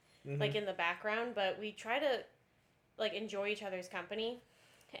music, like in the background, but we try to like enjoy each other's company.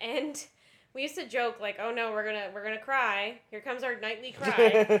 And we used to joke like, "Oh no, we're gonna cry. Here comes our nightly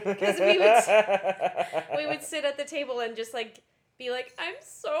cry," because we would sit at the table and just like be like, "I'm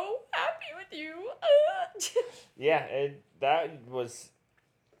so happy with you." Yeah, that was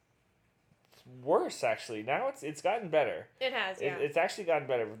worse actually. Now it's gotten better. It has, yeah. It's actually gotten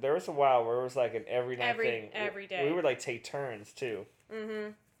better. There was a while where it was like an every night thing. Every day. We would like take turns too.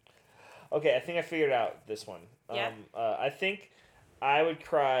 Mm-hmm. Okay, I think I figured out this one. Yeah. I think I would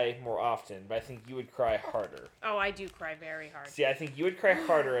cry more often, but I think you would cry harder. Oh, I do cry very hard. See, I think you would cry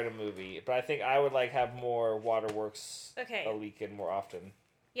harder at a movie, but I think I would like have more waterworks a leak in more often.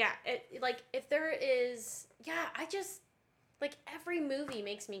 Yeah, like if there is, I just like every movie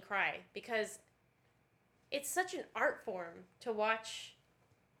makes me cry because it's such an art form to watch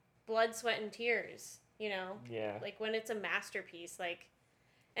blood, sweat, and tears. You know. Yeah. Like when it's a masterpiece, like,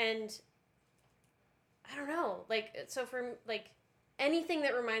 and I don't know, like so for like. Anything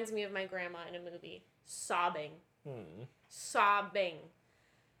that reminds me of my grandma in a movie. Sobbing. Sobbing.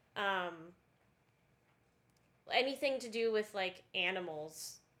 Anything to do with, like,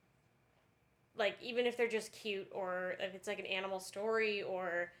 animals. Like, even if they're just cute, or if it's, like, an animal story,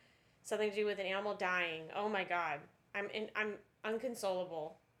 or something to do with an animal dying. Oh, my God. I'm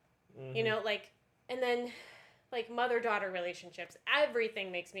unconsolable. Mm-hmm. You know, like, and then, like, mother-daughter relationships.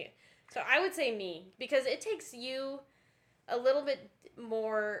 Everything makes me... So I would say me, because it takes you... a little bit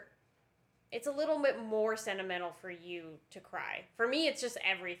more, it's a little bit more sentimental for you to cry. For me, it's just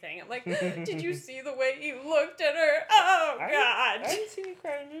everything. I'm like, did you see the way you looked at her? Oh, God. I haven't seen you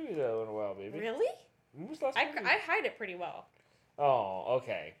cry in a movie, though, in a while, baby. Really? When was the last movie? I hide it pretty well. Oh,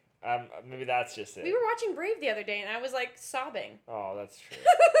 okay. Maybe that's just it. We were watching Brave the other day, and I was, like, sobbing. Oh, that's true.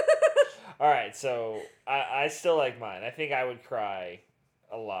 All right, so I still like mine. I think I would cry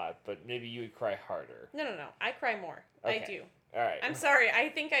a lot, but maybe you would cry harder. No. I cry more. Okay. I do. All right. I'm sorry. I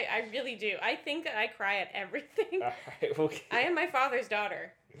think I really do. I think that I cry at everything. All right. Okay. I am my father's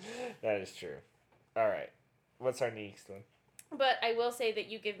daughter. That is true. All right. What's our next one? But I will say that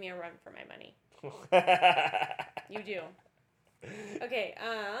you give me a run for my money. You do. Okay.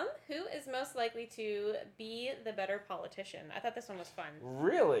 Who is most likely to be the better politician? I thought this one was fun.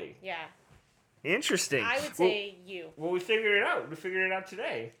 Really? Yeah. Interesting. I would say you. Well, we figured it out. We figured it out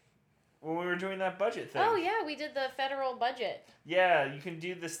today. When we were doing that budget thing. Oh, yeah, we did the federal budget. Yeah, you can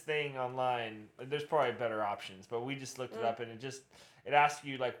do this thing online. There's probably better options, but we just looked it up, and it asks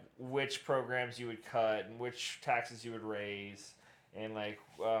you, like, which programs you would cut and which taxes you would raise and, like,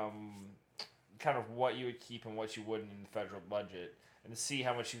 kind of what you would keep and what you wouldn't in the federal budget and to see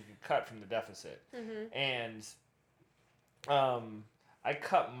how much you could cut from the deficit. Mm-hmm. And I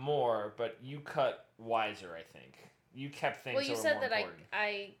cut more, but you cut wiser, I think. You kept things that were more important. Well,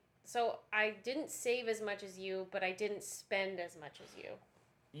 you said that So I didn't save as much as you, but I didn't spend as much as you.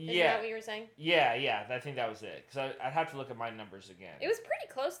 Yeah. Is that what you were saying? Yeah. I think that was it. Because I'd have to look at my numbers again. It was pretty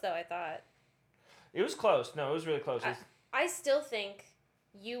close, though, I thought. It was close. No, it was really close. I still think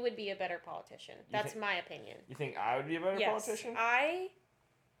you would be a better politician. That's my opinion. You think I would be a better politician? I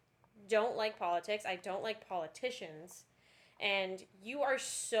don't like politics. I don't like politicians. And you are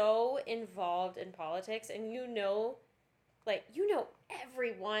so involved in politics, and you know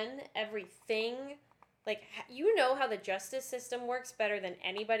everyone, everything. Like, you know how the justice system works better than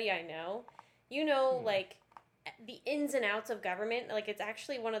anybody I know. You know, like, the ins and outs of government. Like, it's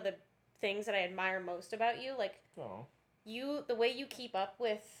actually one of the things that I admire most about you. Like, the way you keep up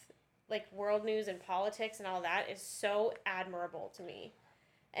with, like, world news and politics and all that is so admirable to me.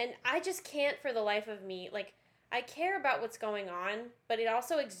 And I just can't for the life of me, like, I care about what's going on, but it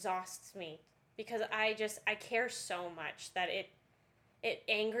also exhausts me. Because I care so much that it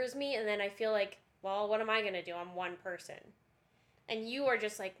angers me, and then I feel like, well, what am I going to do? I'm one person. And you are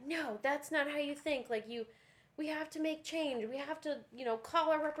just like, no, that's not how you think. Like, we have to make change. We have to,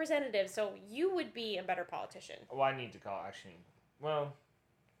 call our representatives. So you would be a better politician. Well, I need to call, actually. Well.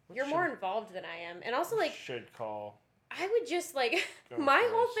 You're more involved than I am. And also, like. Should call. I would just, like, my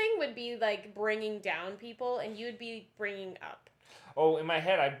whole thing would be, like, bringing down people, and you would be bringing up. Oh, in my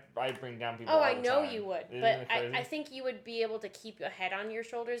head, I bring down people all the time. I know you would, but I think you would be able to keep your head on your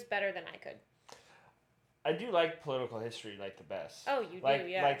shoulders better than I could. I do like political history, like, the best. Oh, you do,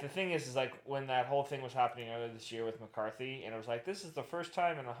 yeah. Like, the thing is, like, when that whole thing was happening earlier this year with McCarthy, and it was like, this is the first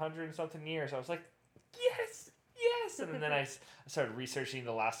time in 100-something years, I was like, yes! And then I started researching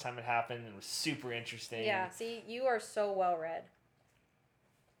the last time it happened, and it was super interesting. Yeah, see, you are so well-read.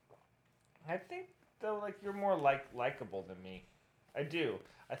 I think, though, like, you're more, likable than me. I do.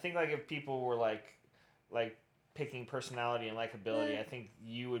 I think, like, if people were, like picking personality and likability, I think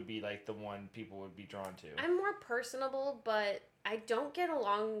you would be, like, the one people would be drawn to. I'm more personable, but I don't get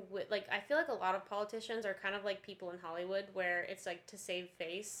along with, like, I feel like a lot of politicians are kind of like people in Hollywood, where it's, like, to save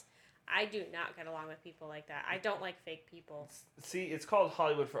face. I do not get along with people like that. I don't like fake people. See, it's called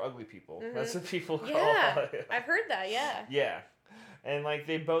Hollywood for ugly people. Mm-hmm. That's what people call Hollywood. I've heard that, yeah. Yeah. And, like,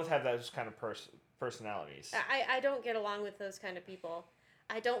 they both have those kind of personalities. I don't get along with those kind of people.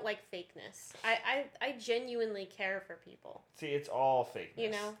 I don't like fakeness. I genuinely care for people. See, it's all fakeness. You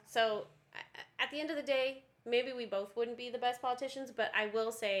know? So, at the end of the day, maybe we both wouldn't be the best politicians, but I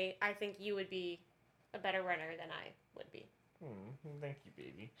will say I think you would be a better runner than I would be. Thank you,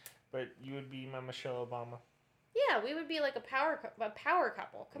 baby. But you would be my Michelle Obama. Yeah, we would be like a power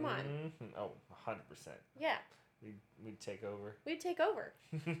couple. Come on. Mm-hmm. Oh, 100%. Yeah. We'd take over. We'd take over.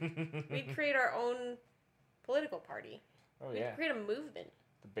 We'd create our own political party. Oh, We'd create a movement.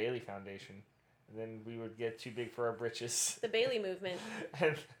 The Bailey Foundation. And then we would get too big for our britches. The Bailey movement.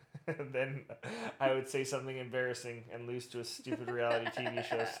 and then I would say something embarrassing and lose to a stupid reality TV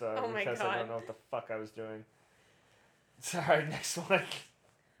show star because I don't know what the fuck I was doing. Sorry, next one.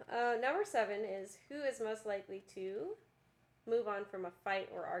 Number 7 is, who is most likely to move on from a fight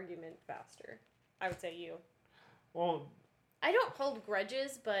or argument faster? I would say you. Well, I don't hold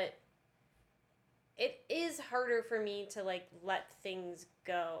grudges, but it is harder for me to, like, let things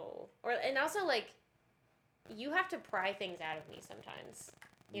go. And also, like, you have to pry things out of me sometimes,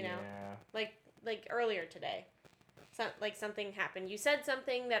 you know? Like earlier today. Something happened. You said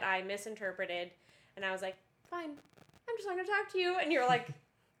something that I misinterpreted, and I was like, fine, I'm just not going to talk to you. And you're like,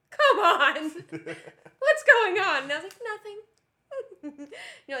 come on, what's going on? And I was like, nothing.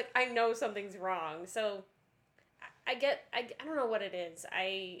 You're like, I know something's wrong. So I don't know what it is.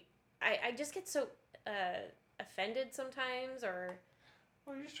 I just get so offended sometimes, or...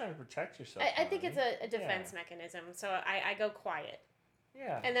 Well, you're just trying to protect yourself. I think it's a defense mechanism. So I go quiet.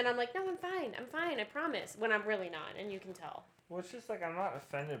 Yeah. And then I'm like, no, I'm fine, I promise. When I'm really not, and you can tell. Well, it's just like, I'm not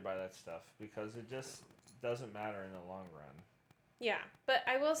offended by that stuff, because it just doesn't matter in the long run. Yeah, but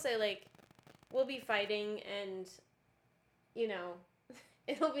I will say, like, we'll be fighting, and, you know,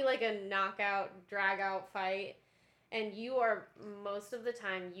 it'll be like a knockout, drag-out fight, and you are, most of the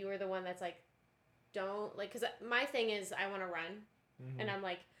time, you are the one that's like, don't, like, because my thing is, I want to run, and I'm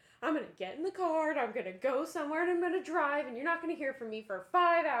like, I'm going to get in the car, and I'm going to go somewhere, and I'm going to drive, and you're not going to hear from me for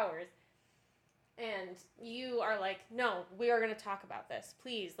 5 hours. And you are like, no, we are going to talk about this.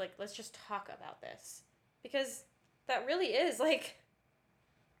 Please, like, let's just talk about this. Because that really is, like...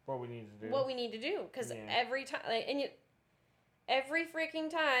 What we need to do. What we need to do. Because every time... Like, every freaking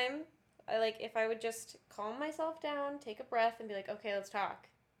time, if I would just calm myself down, take a breath, and be like, okay, let's talk.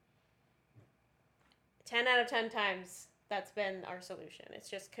 10 out of 10 times, that's been our solution. It's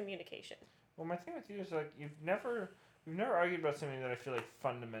just communication. Well, my thing with you is, like, we've never argued about something that I feel, like,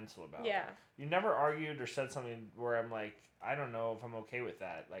 fundamental about. Yeah. You never argued or said something where I'm like, I don't know if I'm okay with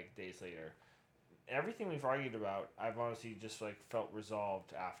that, like, days later. Everything we've argued about, I've honestly just, like, felt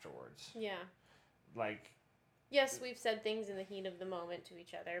resolved afterwards. Yeah. Like... Yes, we've said things in the heat of the moment to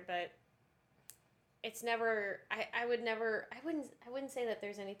each other, but it's never... I wouldn't say that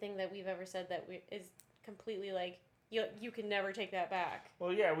there's anything that we've ever said that is completely, like, you can never take that back.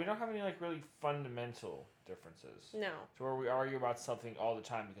 Well, yeah, we don't have any, like, really fundamental differences. No. To where we argue about something all the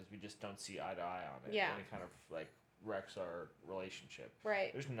time because we just don't see eye to eye on it. Yeah. And it kind of, like, wrecks our relationship.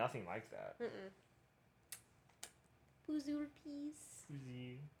 Right. There's nothing like that. Bonjour, peace.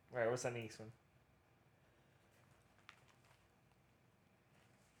 Alright, what's that next one?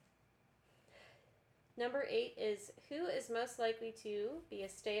 Number 8 is, who is most likely to be a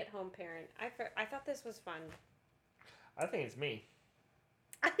stay-at-home parent? I thought this was fun. I think it's me.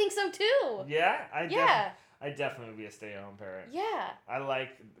 I think so too. Yeah? I definitely would be a stay-at-home parent. Yeah. I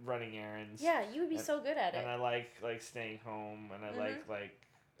like running errands. Yeah, you would be so good at it. And I like staying home, and I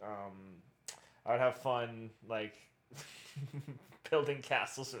I would have fun, like, building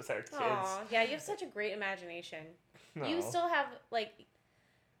castles with our kids. Aw, yeah, you have such a great imagination. No. You still have, like,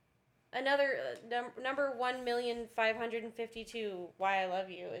 another number 1,552,000 why I love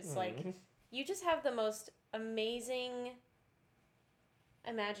you is like you just have the most amazing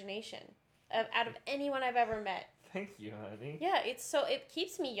imagination out of anyone I've ever met. Thank you, honey. Yeah, it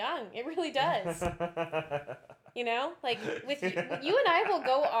keeps me young. It really does. You know, like with you and I will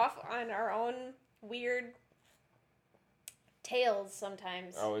go off on our own weird tales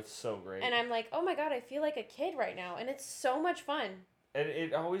sometimes. Oh, it's so great. And I'm like, oh my god, I feel like a kid right now, and it's so much fun. And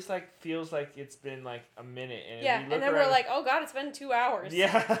it always like feels like it's been like a minute, and and then we're like, oh god, it's been 2 hours.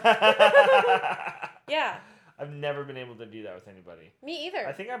 Yeah. Yeah. I've never been able to do that with anybody. Me either.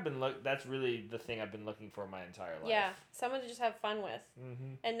 I think that's really the thing I've been looking for my entire life. Yeah, someone to just have fun with,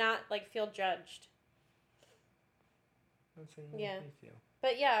 and not like feel judged. That's how you yeah. make me feel.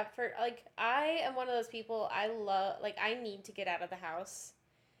 But yeah, for like I am one of those people I love. Like I need to get out of the house,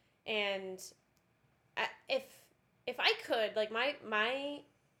 and if I could, like my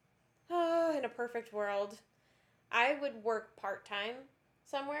in a perfect world, I would work part-time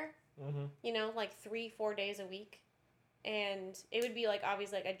somewhere. You know, like 3-4 days a week, and it would be like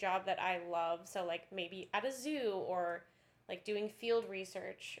obviously like a job that I love. So like maybe at a zoo or like doing field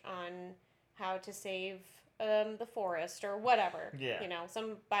research on how to save the forest or whatever. Yeah. You know,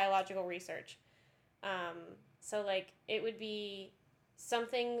 some biological research. So like it would be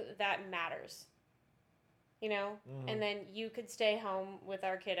something that matters. You know, and then you could stay home with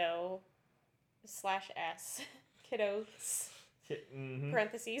our kiddo /s kiddos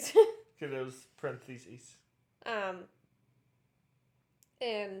parentheses. Kiddos parentheses.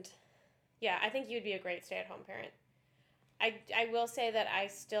 And yeah, I think you'd be a great stay-at-home parent. I will say that I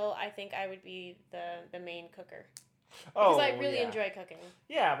think I would be the main cooker. Because I really enjoy cooking.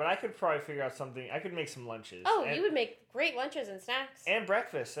 Yeah, but I could probably figure out something. I could make some lunches. Oh, you would make great lunches and snacks. And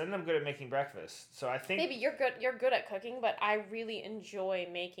breakfast. And I'm good at making breakfast. So I think... Maybe you're good at cooking, but I really enjoy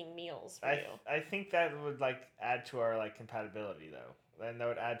making meals for you. I think that would, like, add to our, like, compatibility, though. And that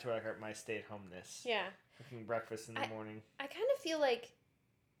would add to, like, my stay-at-homeness. Yeah. Cooking breakfast in the morning. I kind of feel like...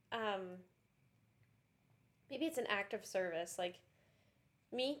 maybe it's an act of service. Like,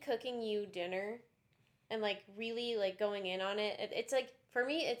 me cooking you dinner... and, like, really, like, going in on it. It's, like, for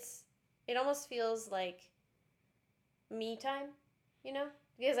me, it almost feels like me time, you know?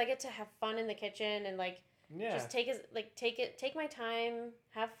 Because I get to have fun in the kitchen and, like, just take my time,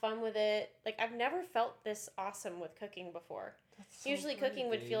 have fun with it. Like, I've never felt this awesome with cooking before. So usually cooking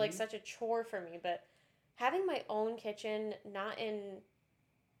would feel like such a chore for me, but having my own kitchen, not in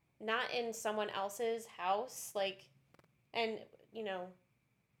someone else's house, like, and, you know,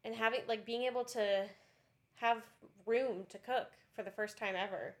 and having, like, being able to... have room to cook for the first time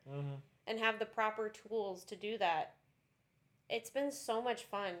ever and have the proper tools to do that. It's been so much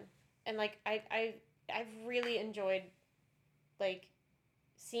fun. And like I've really enjoyed like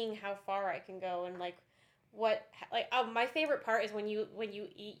seeing how far I can go and like my favorite part is when you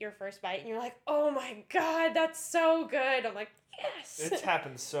eat your first bite and you're like, "Oh my god, that's so good." I'm like, "Yes." It's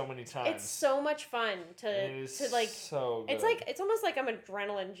happened so many times. It's so much fun to like so good. It's almost like I'm an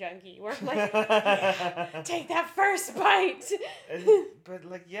adrenaline junkie where I'm like, yeah, take that first bite. But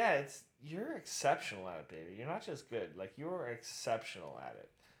like you're exceptional at it, baby. You're not just good. Like you're exceptional at it.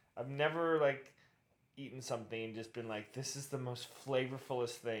 I've never like eaten something and just been like, this is the most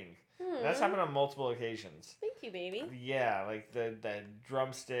flavorfulest thing. And that's happened on multiple occasions. Thank you, baby. Yeah, like the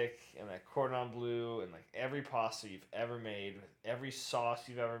drumstick and that cordon bleu and like every pasta you've ever made, every sauce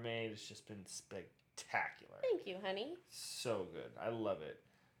you've ever made, it's just been spectacular. Thank you, honey. So good. I love it.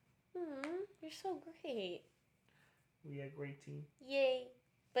 You're so great. We are a great team. Yay.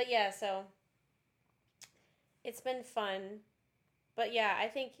 But yeah, so it's been fun. But yeah, I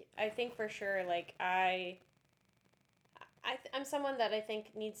think for sure, like I'm someone that I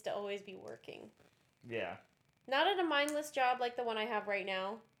think needs to always be working. Yeah. Not at a mindless job like the one I have right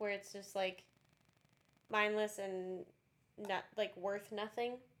now, where it's just like mindless and not like worth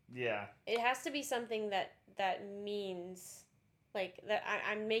nothing. Yeah. It has to be something that means like that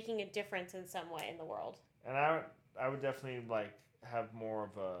I'm making a difference in some way in the world. And I would definitely like have more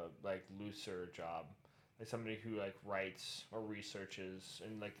of a like looser job. Like somebody who like writes or researches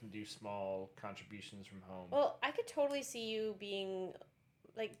and like can do small contributions from home. Well, I could totally see you being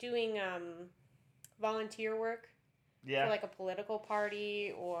like doing volunteer work. Yeah. For like a political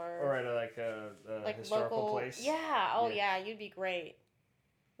party or at like a like historical local place. Yeah. Oh yeah, you'd be great.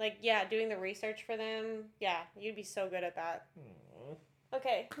 Like yeah, doing the research for them. Yeah, you'd be so good at that.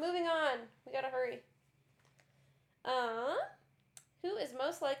 Okay, moving on. We gotta hurry. Who is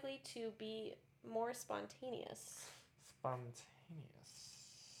most likely to be more spontaneous?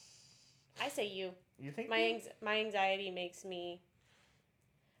 I say you. You think my anxiety makes me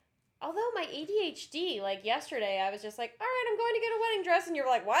Although my ADHD, like yesterday, I was just like, all right, I'm going to get a wedding dress. And you were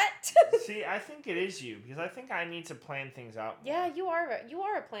like, what? See, I think it is you because I think I need to plan things out more. Yeah, you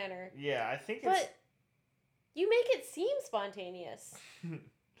are a planner. Yeah, I think but it's... you make it seem spontaneous.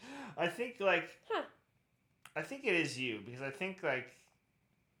 I think, like... Huh. I think it is you because I think, like...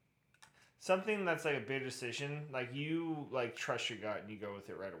 Something that's like a big decision, like you like trust your gut and you go with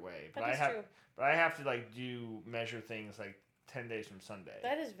it right away. But True. But I have to like measure things like 10 days from Sunday.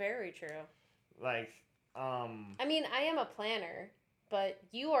 That is very true. Like, I mean, I am a planner, but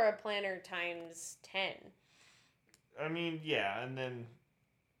you are a planner times 10. I mean, yeah, and then,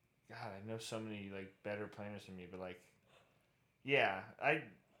 God, I know so many like better planners than me, but like, yeah, I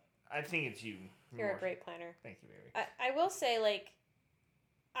think it's you. You're a great planner. Thank you, baby. I will say, like,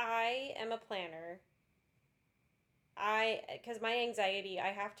 I am a planner. Because my anxiety, I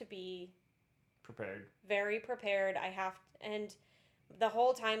have to be prepared. Very prepared. And the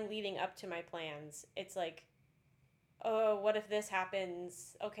whole time leading up to my plans, it's like, oh, what if this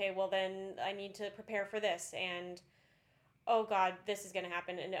happens? Okay, well then I need to prepare for this. And, oh God, this is going to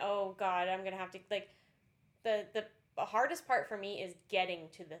happen. And, oh God, I'm going to have to, like, the hardest part for me is getting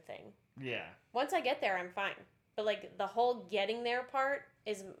to the thing. Yeah. Once I get there, I'm fine. But, like, the whole getting there part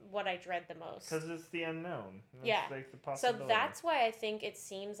is what I dread the most. Because it's the unknown. Yeah. Like the possibility. So that's why I think it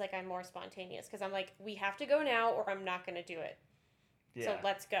seems like I'm more spontaneous. Because I'm like, we have to go now or I'm not going to do it. Yeah. So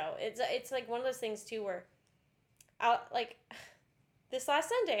let's go. It's like one of those things, too, where, like, this last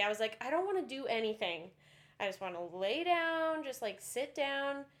Sunday, I was like, I don't want to do anything. I just want to lay down, just, like, sit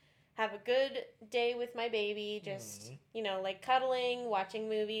down, have a good day with my baby, just, like, cuddling, watching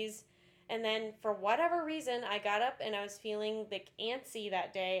movies. And then for whatever reason, I got up and I was feeling like antsy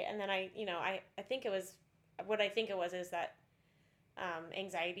that day. And then I think it was is that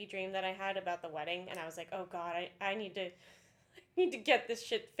anxiety dream that I had about the wedding. And I was like, oh God, I need to get this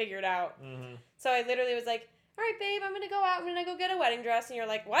shit figured out. Mm-hmm. So I literally was like, all right, babe, I'm going to go out. I'm going to go get a wedding dress. And you're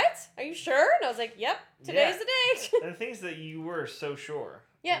like, what? Are you sure? And I was like, yep, today's the day. And the thing is that you were so sure.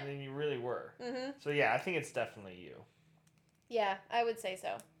 Yeah. And then you really were. Mm-hmm. So yeah, I think it's definitely you. Yeah, I would say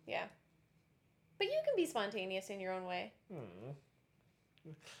so. Yeah. But you can be spontaneous in your own way.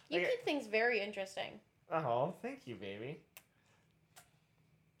 You keep things very interesting. Oh, thank you, baby.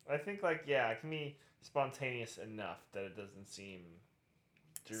 I think, like, yeah, I can be spontaneous enough that it doesn't seem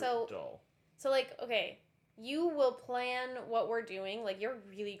dull. So, like, okay, you will plan what we're doing. Like, you're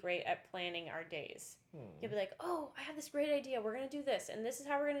really great at planning our days. You'll be like, oh, I have this great idea. We're going to do this, and this is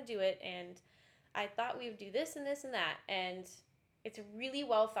how we're going to do it, and I thought we would do this and this and that, and it's really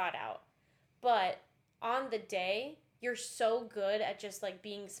well thought out. But on the day, you're so good at just, like,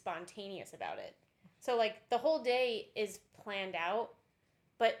 being spontaneous about it. So, like, the whole day is planned out,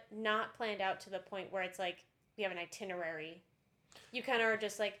 but not planned out to the point where it's, like, we have an itinerary. You kind of are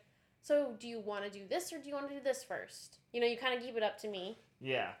just like, so do you want to do this or do you want to do this first? You kind of keep it up to me.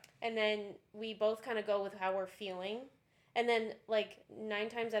 Yeah. And then we both kind of go with how we're feeling. And then, like, 9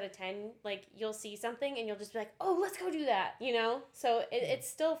 times out of 10, like, you'll see something and you'll just be like, oh, let's go do that, So it's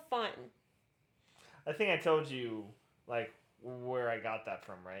still fun. I think I told you, like, where I got that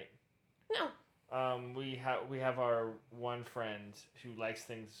from, right? No. We have our one friend who likes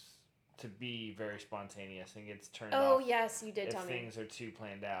things to be very spontaneous and gets turned off. Oh, yes, you did tell me. If things are too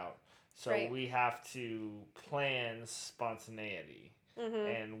planned out. So right. We have to plan spontaneity. Mm-hmm.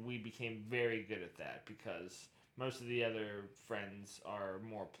 And we became very good at that because most of the other friends are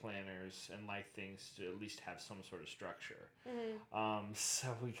more planners and like things to at least have some sort of structure. Mm-hmm. So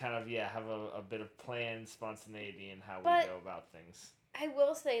we kind of, have a bit of planned spontaneity in how we go about things. I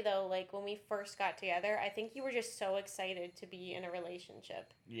will say, though, like, when we first got together, I think you were just so excited to be in a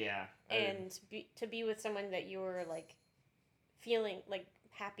relationship. Yeah. And to be with someone that you were, like, feeling, like,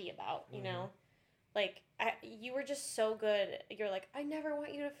 happy about, you know? Like, you were just so good. You're like, I never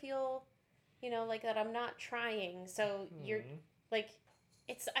want you to feel, like that I'm not trying. So you're, like,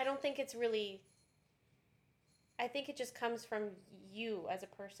 I don't think it's really, I think it just comes from you as a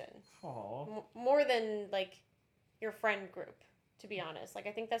person. Aww. More than, like, your friend group, to be honest. Like,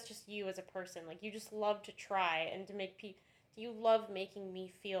 I think that's just you as a person. Like, you just love to try and to make you love making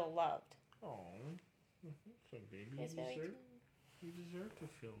me feel loved. Oh, so baby, you deserve to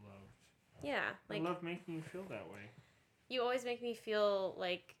feel loved. Yeah, like, I love making you feel that way. You always make me feel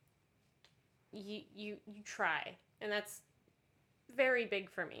like you try, and that's very big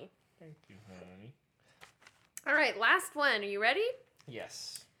for me. Thank you, honey. All right, last one. Are you ready?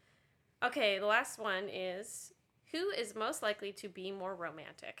 Yes. Okay, the last one is, who is most likely to be more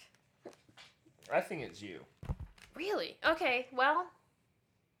romantic? I think it's you. Really? Okay, well,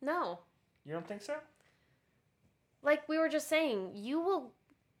 no. You don't think so? Like we were just saying, you will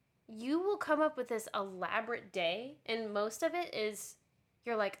you will come up with this elaborate day, and most of it is,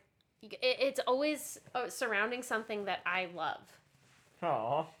 you're like, it's always surrounding something that I love.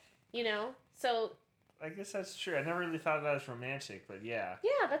 Aw. You know? So... I guess that's true. I never really thought of that as romantic, but yeah.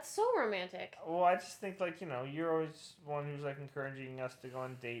 Yeah, that's so romantic. Well, I just think, like, you know, you're always one who's, like, encouraging us to go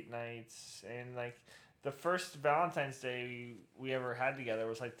on date nights, and, like... The first Valentine's Day we ever had together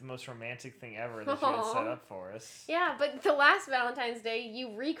was like the most romantic thing ever that you had set up for us. Yeah, but the last Valentine's Day,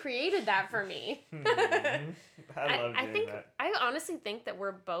 you recreated that for me. I love doing that. I honestly think that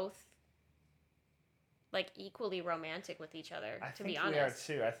we're both like equally romantic with each other, to be honest.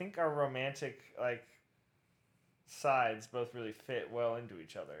 We are too. I think our romantic like sides both really fit well into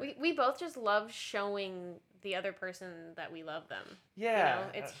each other. We both just love showing the other person that we love them. Yeah. You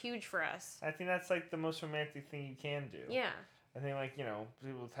know, it's huge for us. I think that's like the most romantic thing you can do. Yeah. I think like, you know,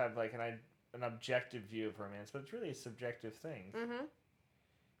 people have like an objective view of romance, but it's really a subjective thing. Mm-hmm.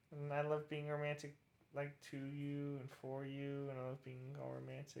 And I love being romantic like to you and for you, and I love being all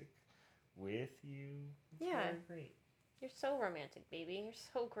romantic with you. It's really great. You're so romantic, baby. You're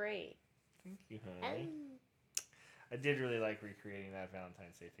so great. Thank you, honey. I did really like recreating that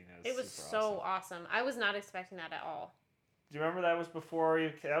Valentine's Day thing. It was so awesome. I was not expecting that at all. Do you remember that was before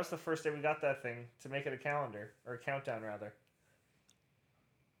you... That was the first day we got that thing to make it a calendar. Or a countdown, rather.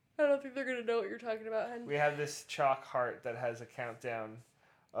 I don't think they're going to know what you're talking about, hun. We have this chalk heart that has a countdown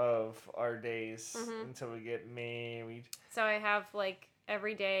of our days until we get married. So I have, like,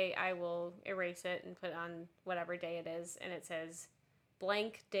 every day I will erase it and put on whatever day it is. And it says...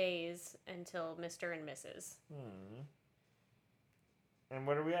 blank days until Mr. and Mrs. And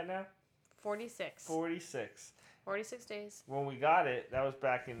what are we at now? 46. 46. 46 days. When we got it, that was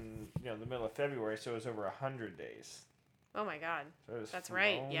back in the middle of February, so it was over 100 days. Oh my God. So it was That's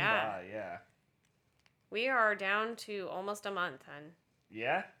right. Yeah. Yeah. We are down to almost a month, hun.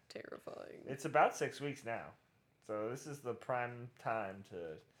 Yeah? Terrifying. It's about 6 weeks now. So this is the prime time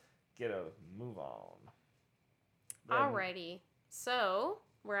to get a move on. Alrighty. So,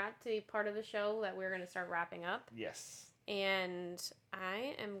 we're at the part of the show that we're going to start wrapping up. Yes. And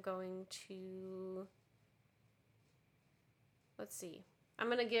I am going to... Let's see. I'm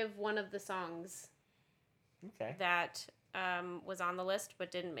going to give one of the songs that was on the list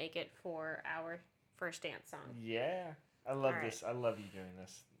but didn't make it for our first dance song. Yeah. I love this. I love you doing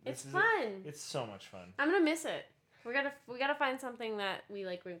this. It's fun. It's so much fun. I'm going to miss it. We gotta find something that we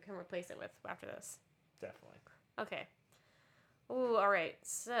can replace it with after this. Definitely. Okay. Ooh, all right.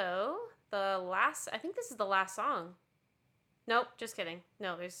 So I think this is the last song. Nope, just kidding.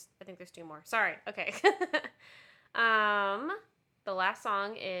 No, I think there's 2 more. Sorry. Okay. The last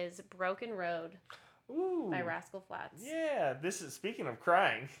song is "Broken Road" by Rascal Flatts. Yeah, this is speaking of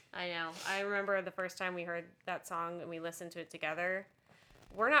crying. I know. I remember the first time we heard that song and we listened to it together.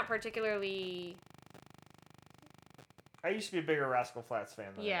 We're not particularly. I used to be a bigger Rascal Flatts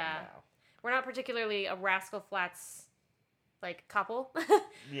fan than I am now. We're not particularly a Rascal Flatts like couple.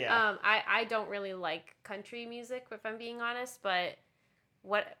 Yeah. I don't really like country music, if I'm being honest, but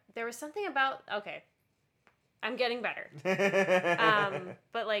there was something about, okay, I'm getting better.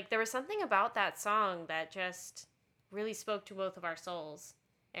 But like there was something about that song that just really spoke to both of our souls,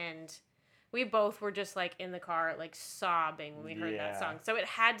 and we both were just like in the car like sobbing when we heard that song. So it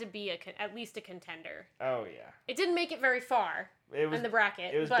had to be at least a contender. Oh yeah. It didn't make it very far in the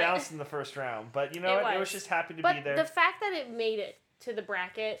bracket. It was bounced in the first round, but you know what? It was just happy to be there. But the fact that it made it to the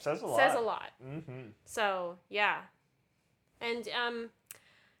bracket says a lot. Mm-hmm. So yeah, and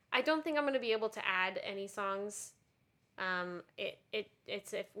I don't think I'm going to be able to add any songs.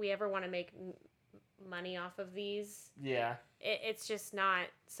 It's if we ever want to make money off of these. Yeah. It's just not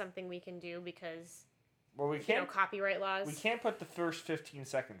something we can do because we can't copyright laws. We can't put the first 15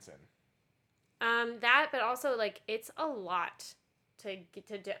 seconds in. But also like it's a lot to get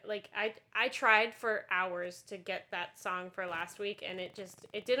to do. Like I tried for hours to get that song for last week and it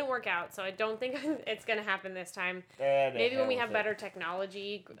didn't work out. So I don't think it's gonna happen this time. Maybe when we have better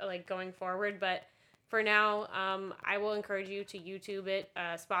technology like going forward, but. For now, I will encourage you to YouTube it,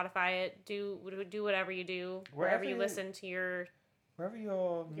 Spotify it, do whatever you do, wherever you listen to your... Wherever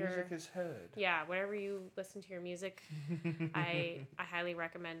your music is heard. Yeah, wherever you listen to your music, I highly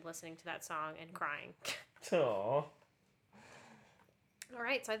recommend listening to that song and crying. Aww. All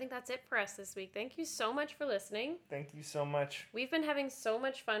right, so I think that's it for us this week. Thank you so much for listening. Thank you so much. We've been having so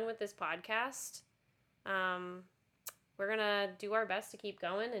much fun with this podcast. We're going to do our best to keep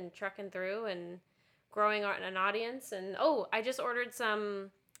going and trucking through and... growing an audience, and I just ordered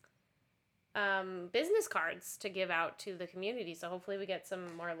some business cards to give out to the community, so hopefully we get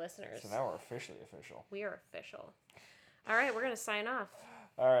some more listeners. So now we're officially official. We are official. All right, we're gonna sign off.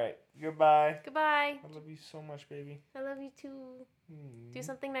 All right. Goodbye. Goodbye. I love you so much, baby. I love you too. Do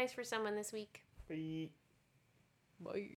something nice for someone this week. Bye. Bye.